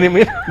 yeah, sorry, yeah. I didn't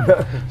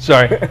mean.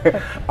 Sorry.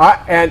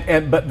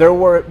 But there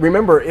were.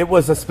 Remember, it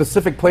was a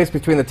specific place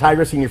between the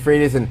Tigris and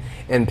Euphrates and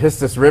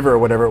Pistis River or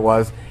whatever it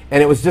was,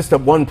 and it was just at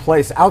one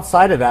place.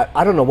 Outside of that,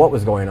 I don't know what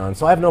was going on.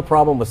 So I have no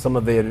problem with some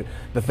of the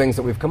things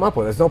that we've come up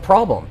with. There's no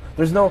problem.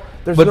 There's no.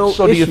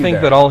 So do you think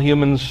there. that all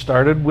humans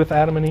started with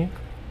Adam and Eve?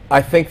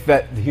 I think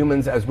that the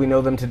humans, as we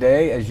know them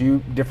today, as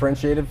you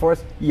differentiated for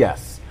us,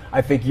 yes.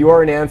 I think you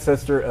are an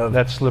ancestor of...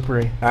 That's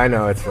slippery. I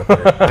know, it's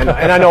slippery. And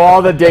I know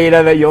all the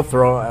data that you'll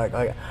throw.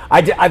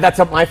 That's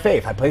up my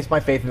faith. I place my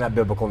faith in that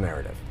biblical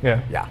narrative.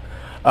 Yeah. Yeah.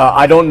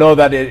 I don't know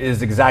that it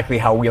is exactly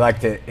how we like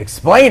to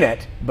explain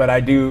it, but I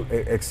do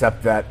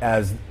accept that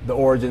as the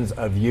origins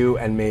of you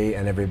and me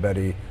and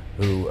everybody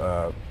who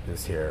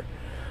is here.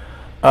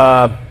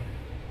 What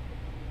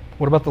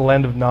about the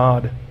land of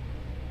Nod?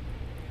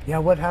 Yeah,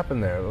 what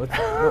happened there?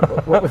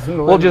 What was in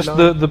the land Well, of just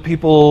Nod? the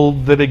people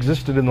that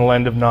existed in the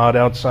land of Nod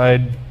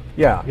outside.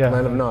 Yeah,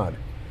 land of Nod.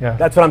 Yeah.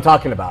 That's what I'm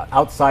talking about.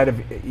 Outside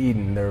of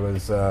Eden,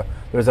 there's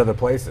other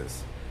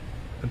places.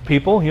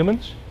 People,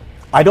 humans?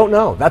 I don't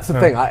know. That's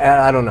the thing.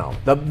 I don't know.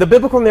 The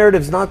biblical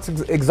narrative is not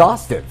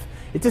exhaustive.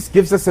 It just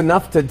gives us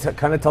enough to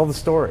kind of tell the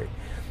story.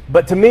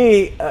 But to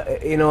me,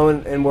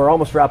 and we're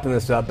almost wrapping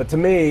this up, but to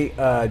me,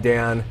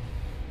 Dan,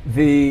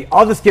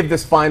 I'll just give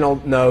this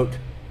final note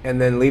and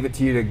then leave it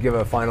to you to give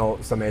a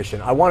final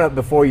summation. I want to,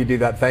 before you do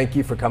that, thank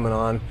you for coming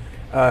on.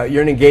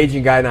 You're an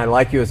engaging guy, and I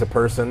like you as a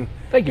person.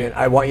 Thank you. And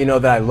I want you to know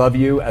that I love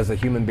you as a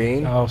human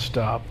being. Oh,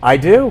 stop. I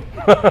do.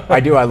 I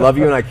do. I love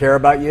you, and I care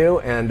about you,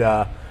 and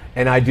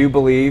I do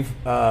believe,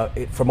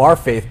 from our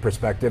faith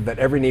perspective, that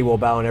every knee will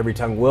bow and every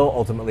tongue will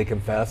ultimately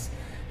confess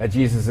that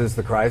Jesus is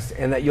the Christ,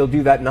 and that you'll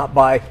do that not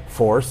by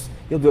force.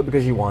 You'll do it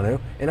because you want to.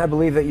 And I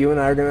believe that you and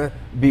I are going to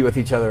be with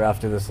each other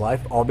after this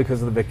life, all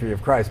because of the victory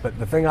of Christ. But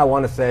the thing I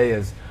want to say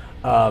is,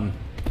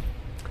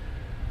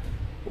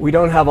 we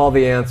don't have all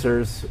the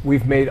answers.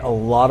 We've made a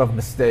lot of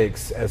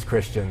mistakes as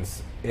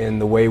Christians in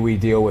the way we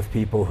deal with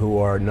people who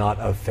are not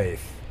of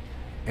faith.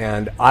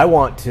 And I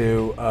want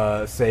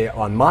to say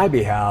on my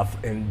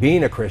behalf, in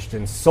being a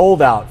Christian,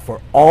 sold out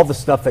for all the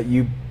stuff that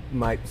you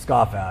might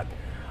scoff at.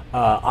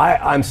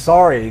 I'm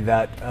sorry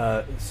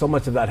that so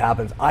much of that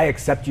happens. I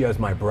accept you as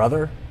my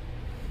brother.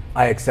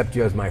 I accept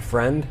you as my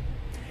friend.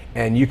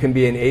 And you can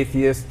be an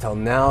atheist till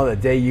now, the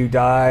day you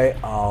die.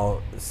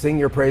 I'll sing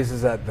your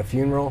praises at the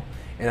funeral.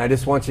 And I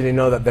just want you to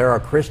know that there are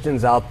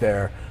Christians out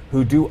there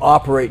who do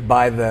operate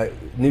by the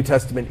New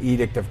Testament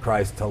edict of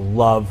Christ to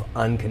love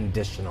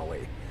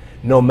unconditionally,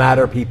 no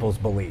matter people's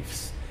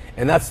beliefs.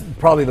 And that's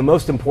probably the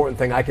most important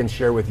thing I can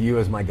share with you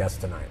as my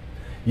guest tonight.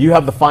 You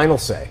have the final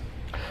say.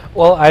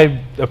 Well,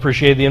 I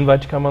appreciate the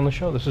invite to come on the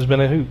show. This has been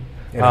a hoot.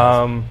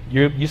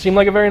 You seem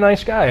like a very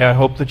nice guy. I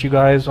hope that you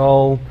guys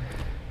all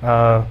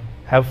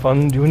have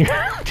fun doing your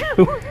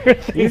thing.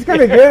 He's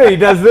kind of good. He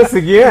does this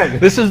again.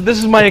 This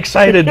is my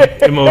excited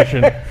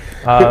emotion.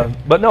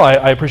 But no,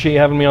 I appreciate you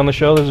having me on the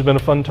show. This has been a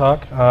fun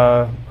talk.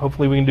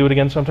 Hopefully we can do it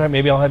again sometime.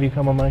 Maybe I'll have you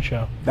come on my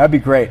show. That'd be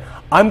great.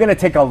 I'm going to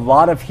take a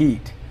lot of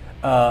heat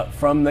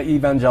from the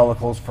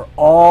evangelicals for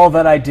all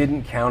that I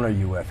didn't counter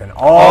you with and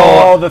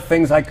all the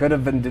things I could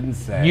have and didn't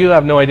say. You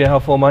have no idea how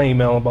full my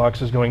email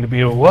box is going to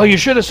be. Well, you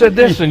should have said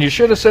this, and you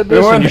should have said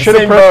this, We're in and you the should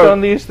have same pressed boat.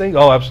 on these things.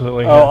 Oh,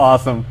 absolutely. Oh, Yeah.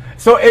 awesome.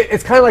 So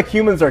it's kind of like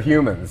humans are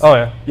humans. Oh,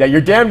 yeah. Yeah, you're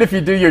damned if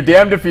you do, you're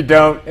damned if you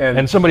don't.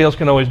 And somebody else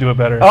can always do it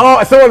better.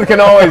 oh, someone can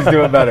always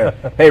do it better.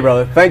 Hey,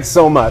 brother, thanks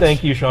so much.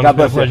 Thank you, Sean. God It's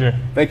been a bless you. pleasure.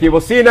 Thank you. We'll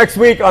see you next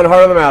week on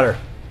Heart of the Matter.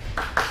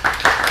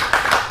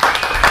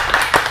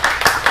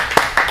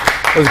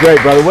 It was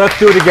great, brother. Let's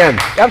do it again.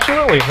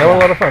 Absolutely. That was a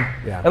lot of fun.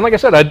 Yeah. And like I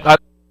said, I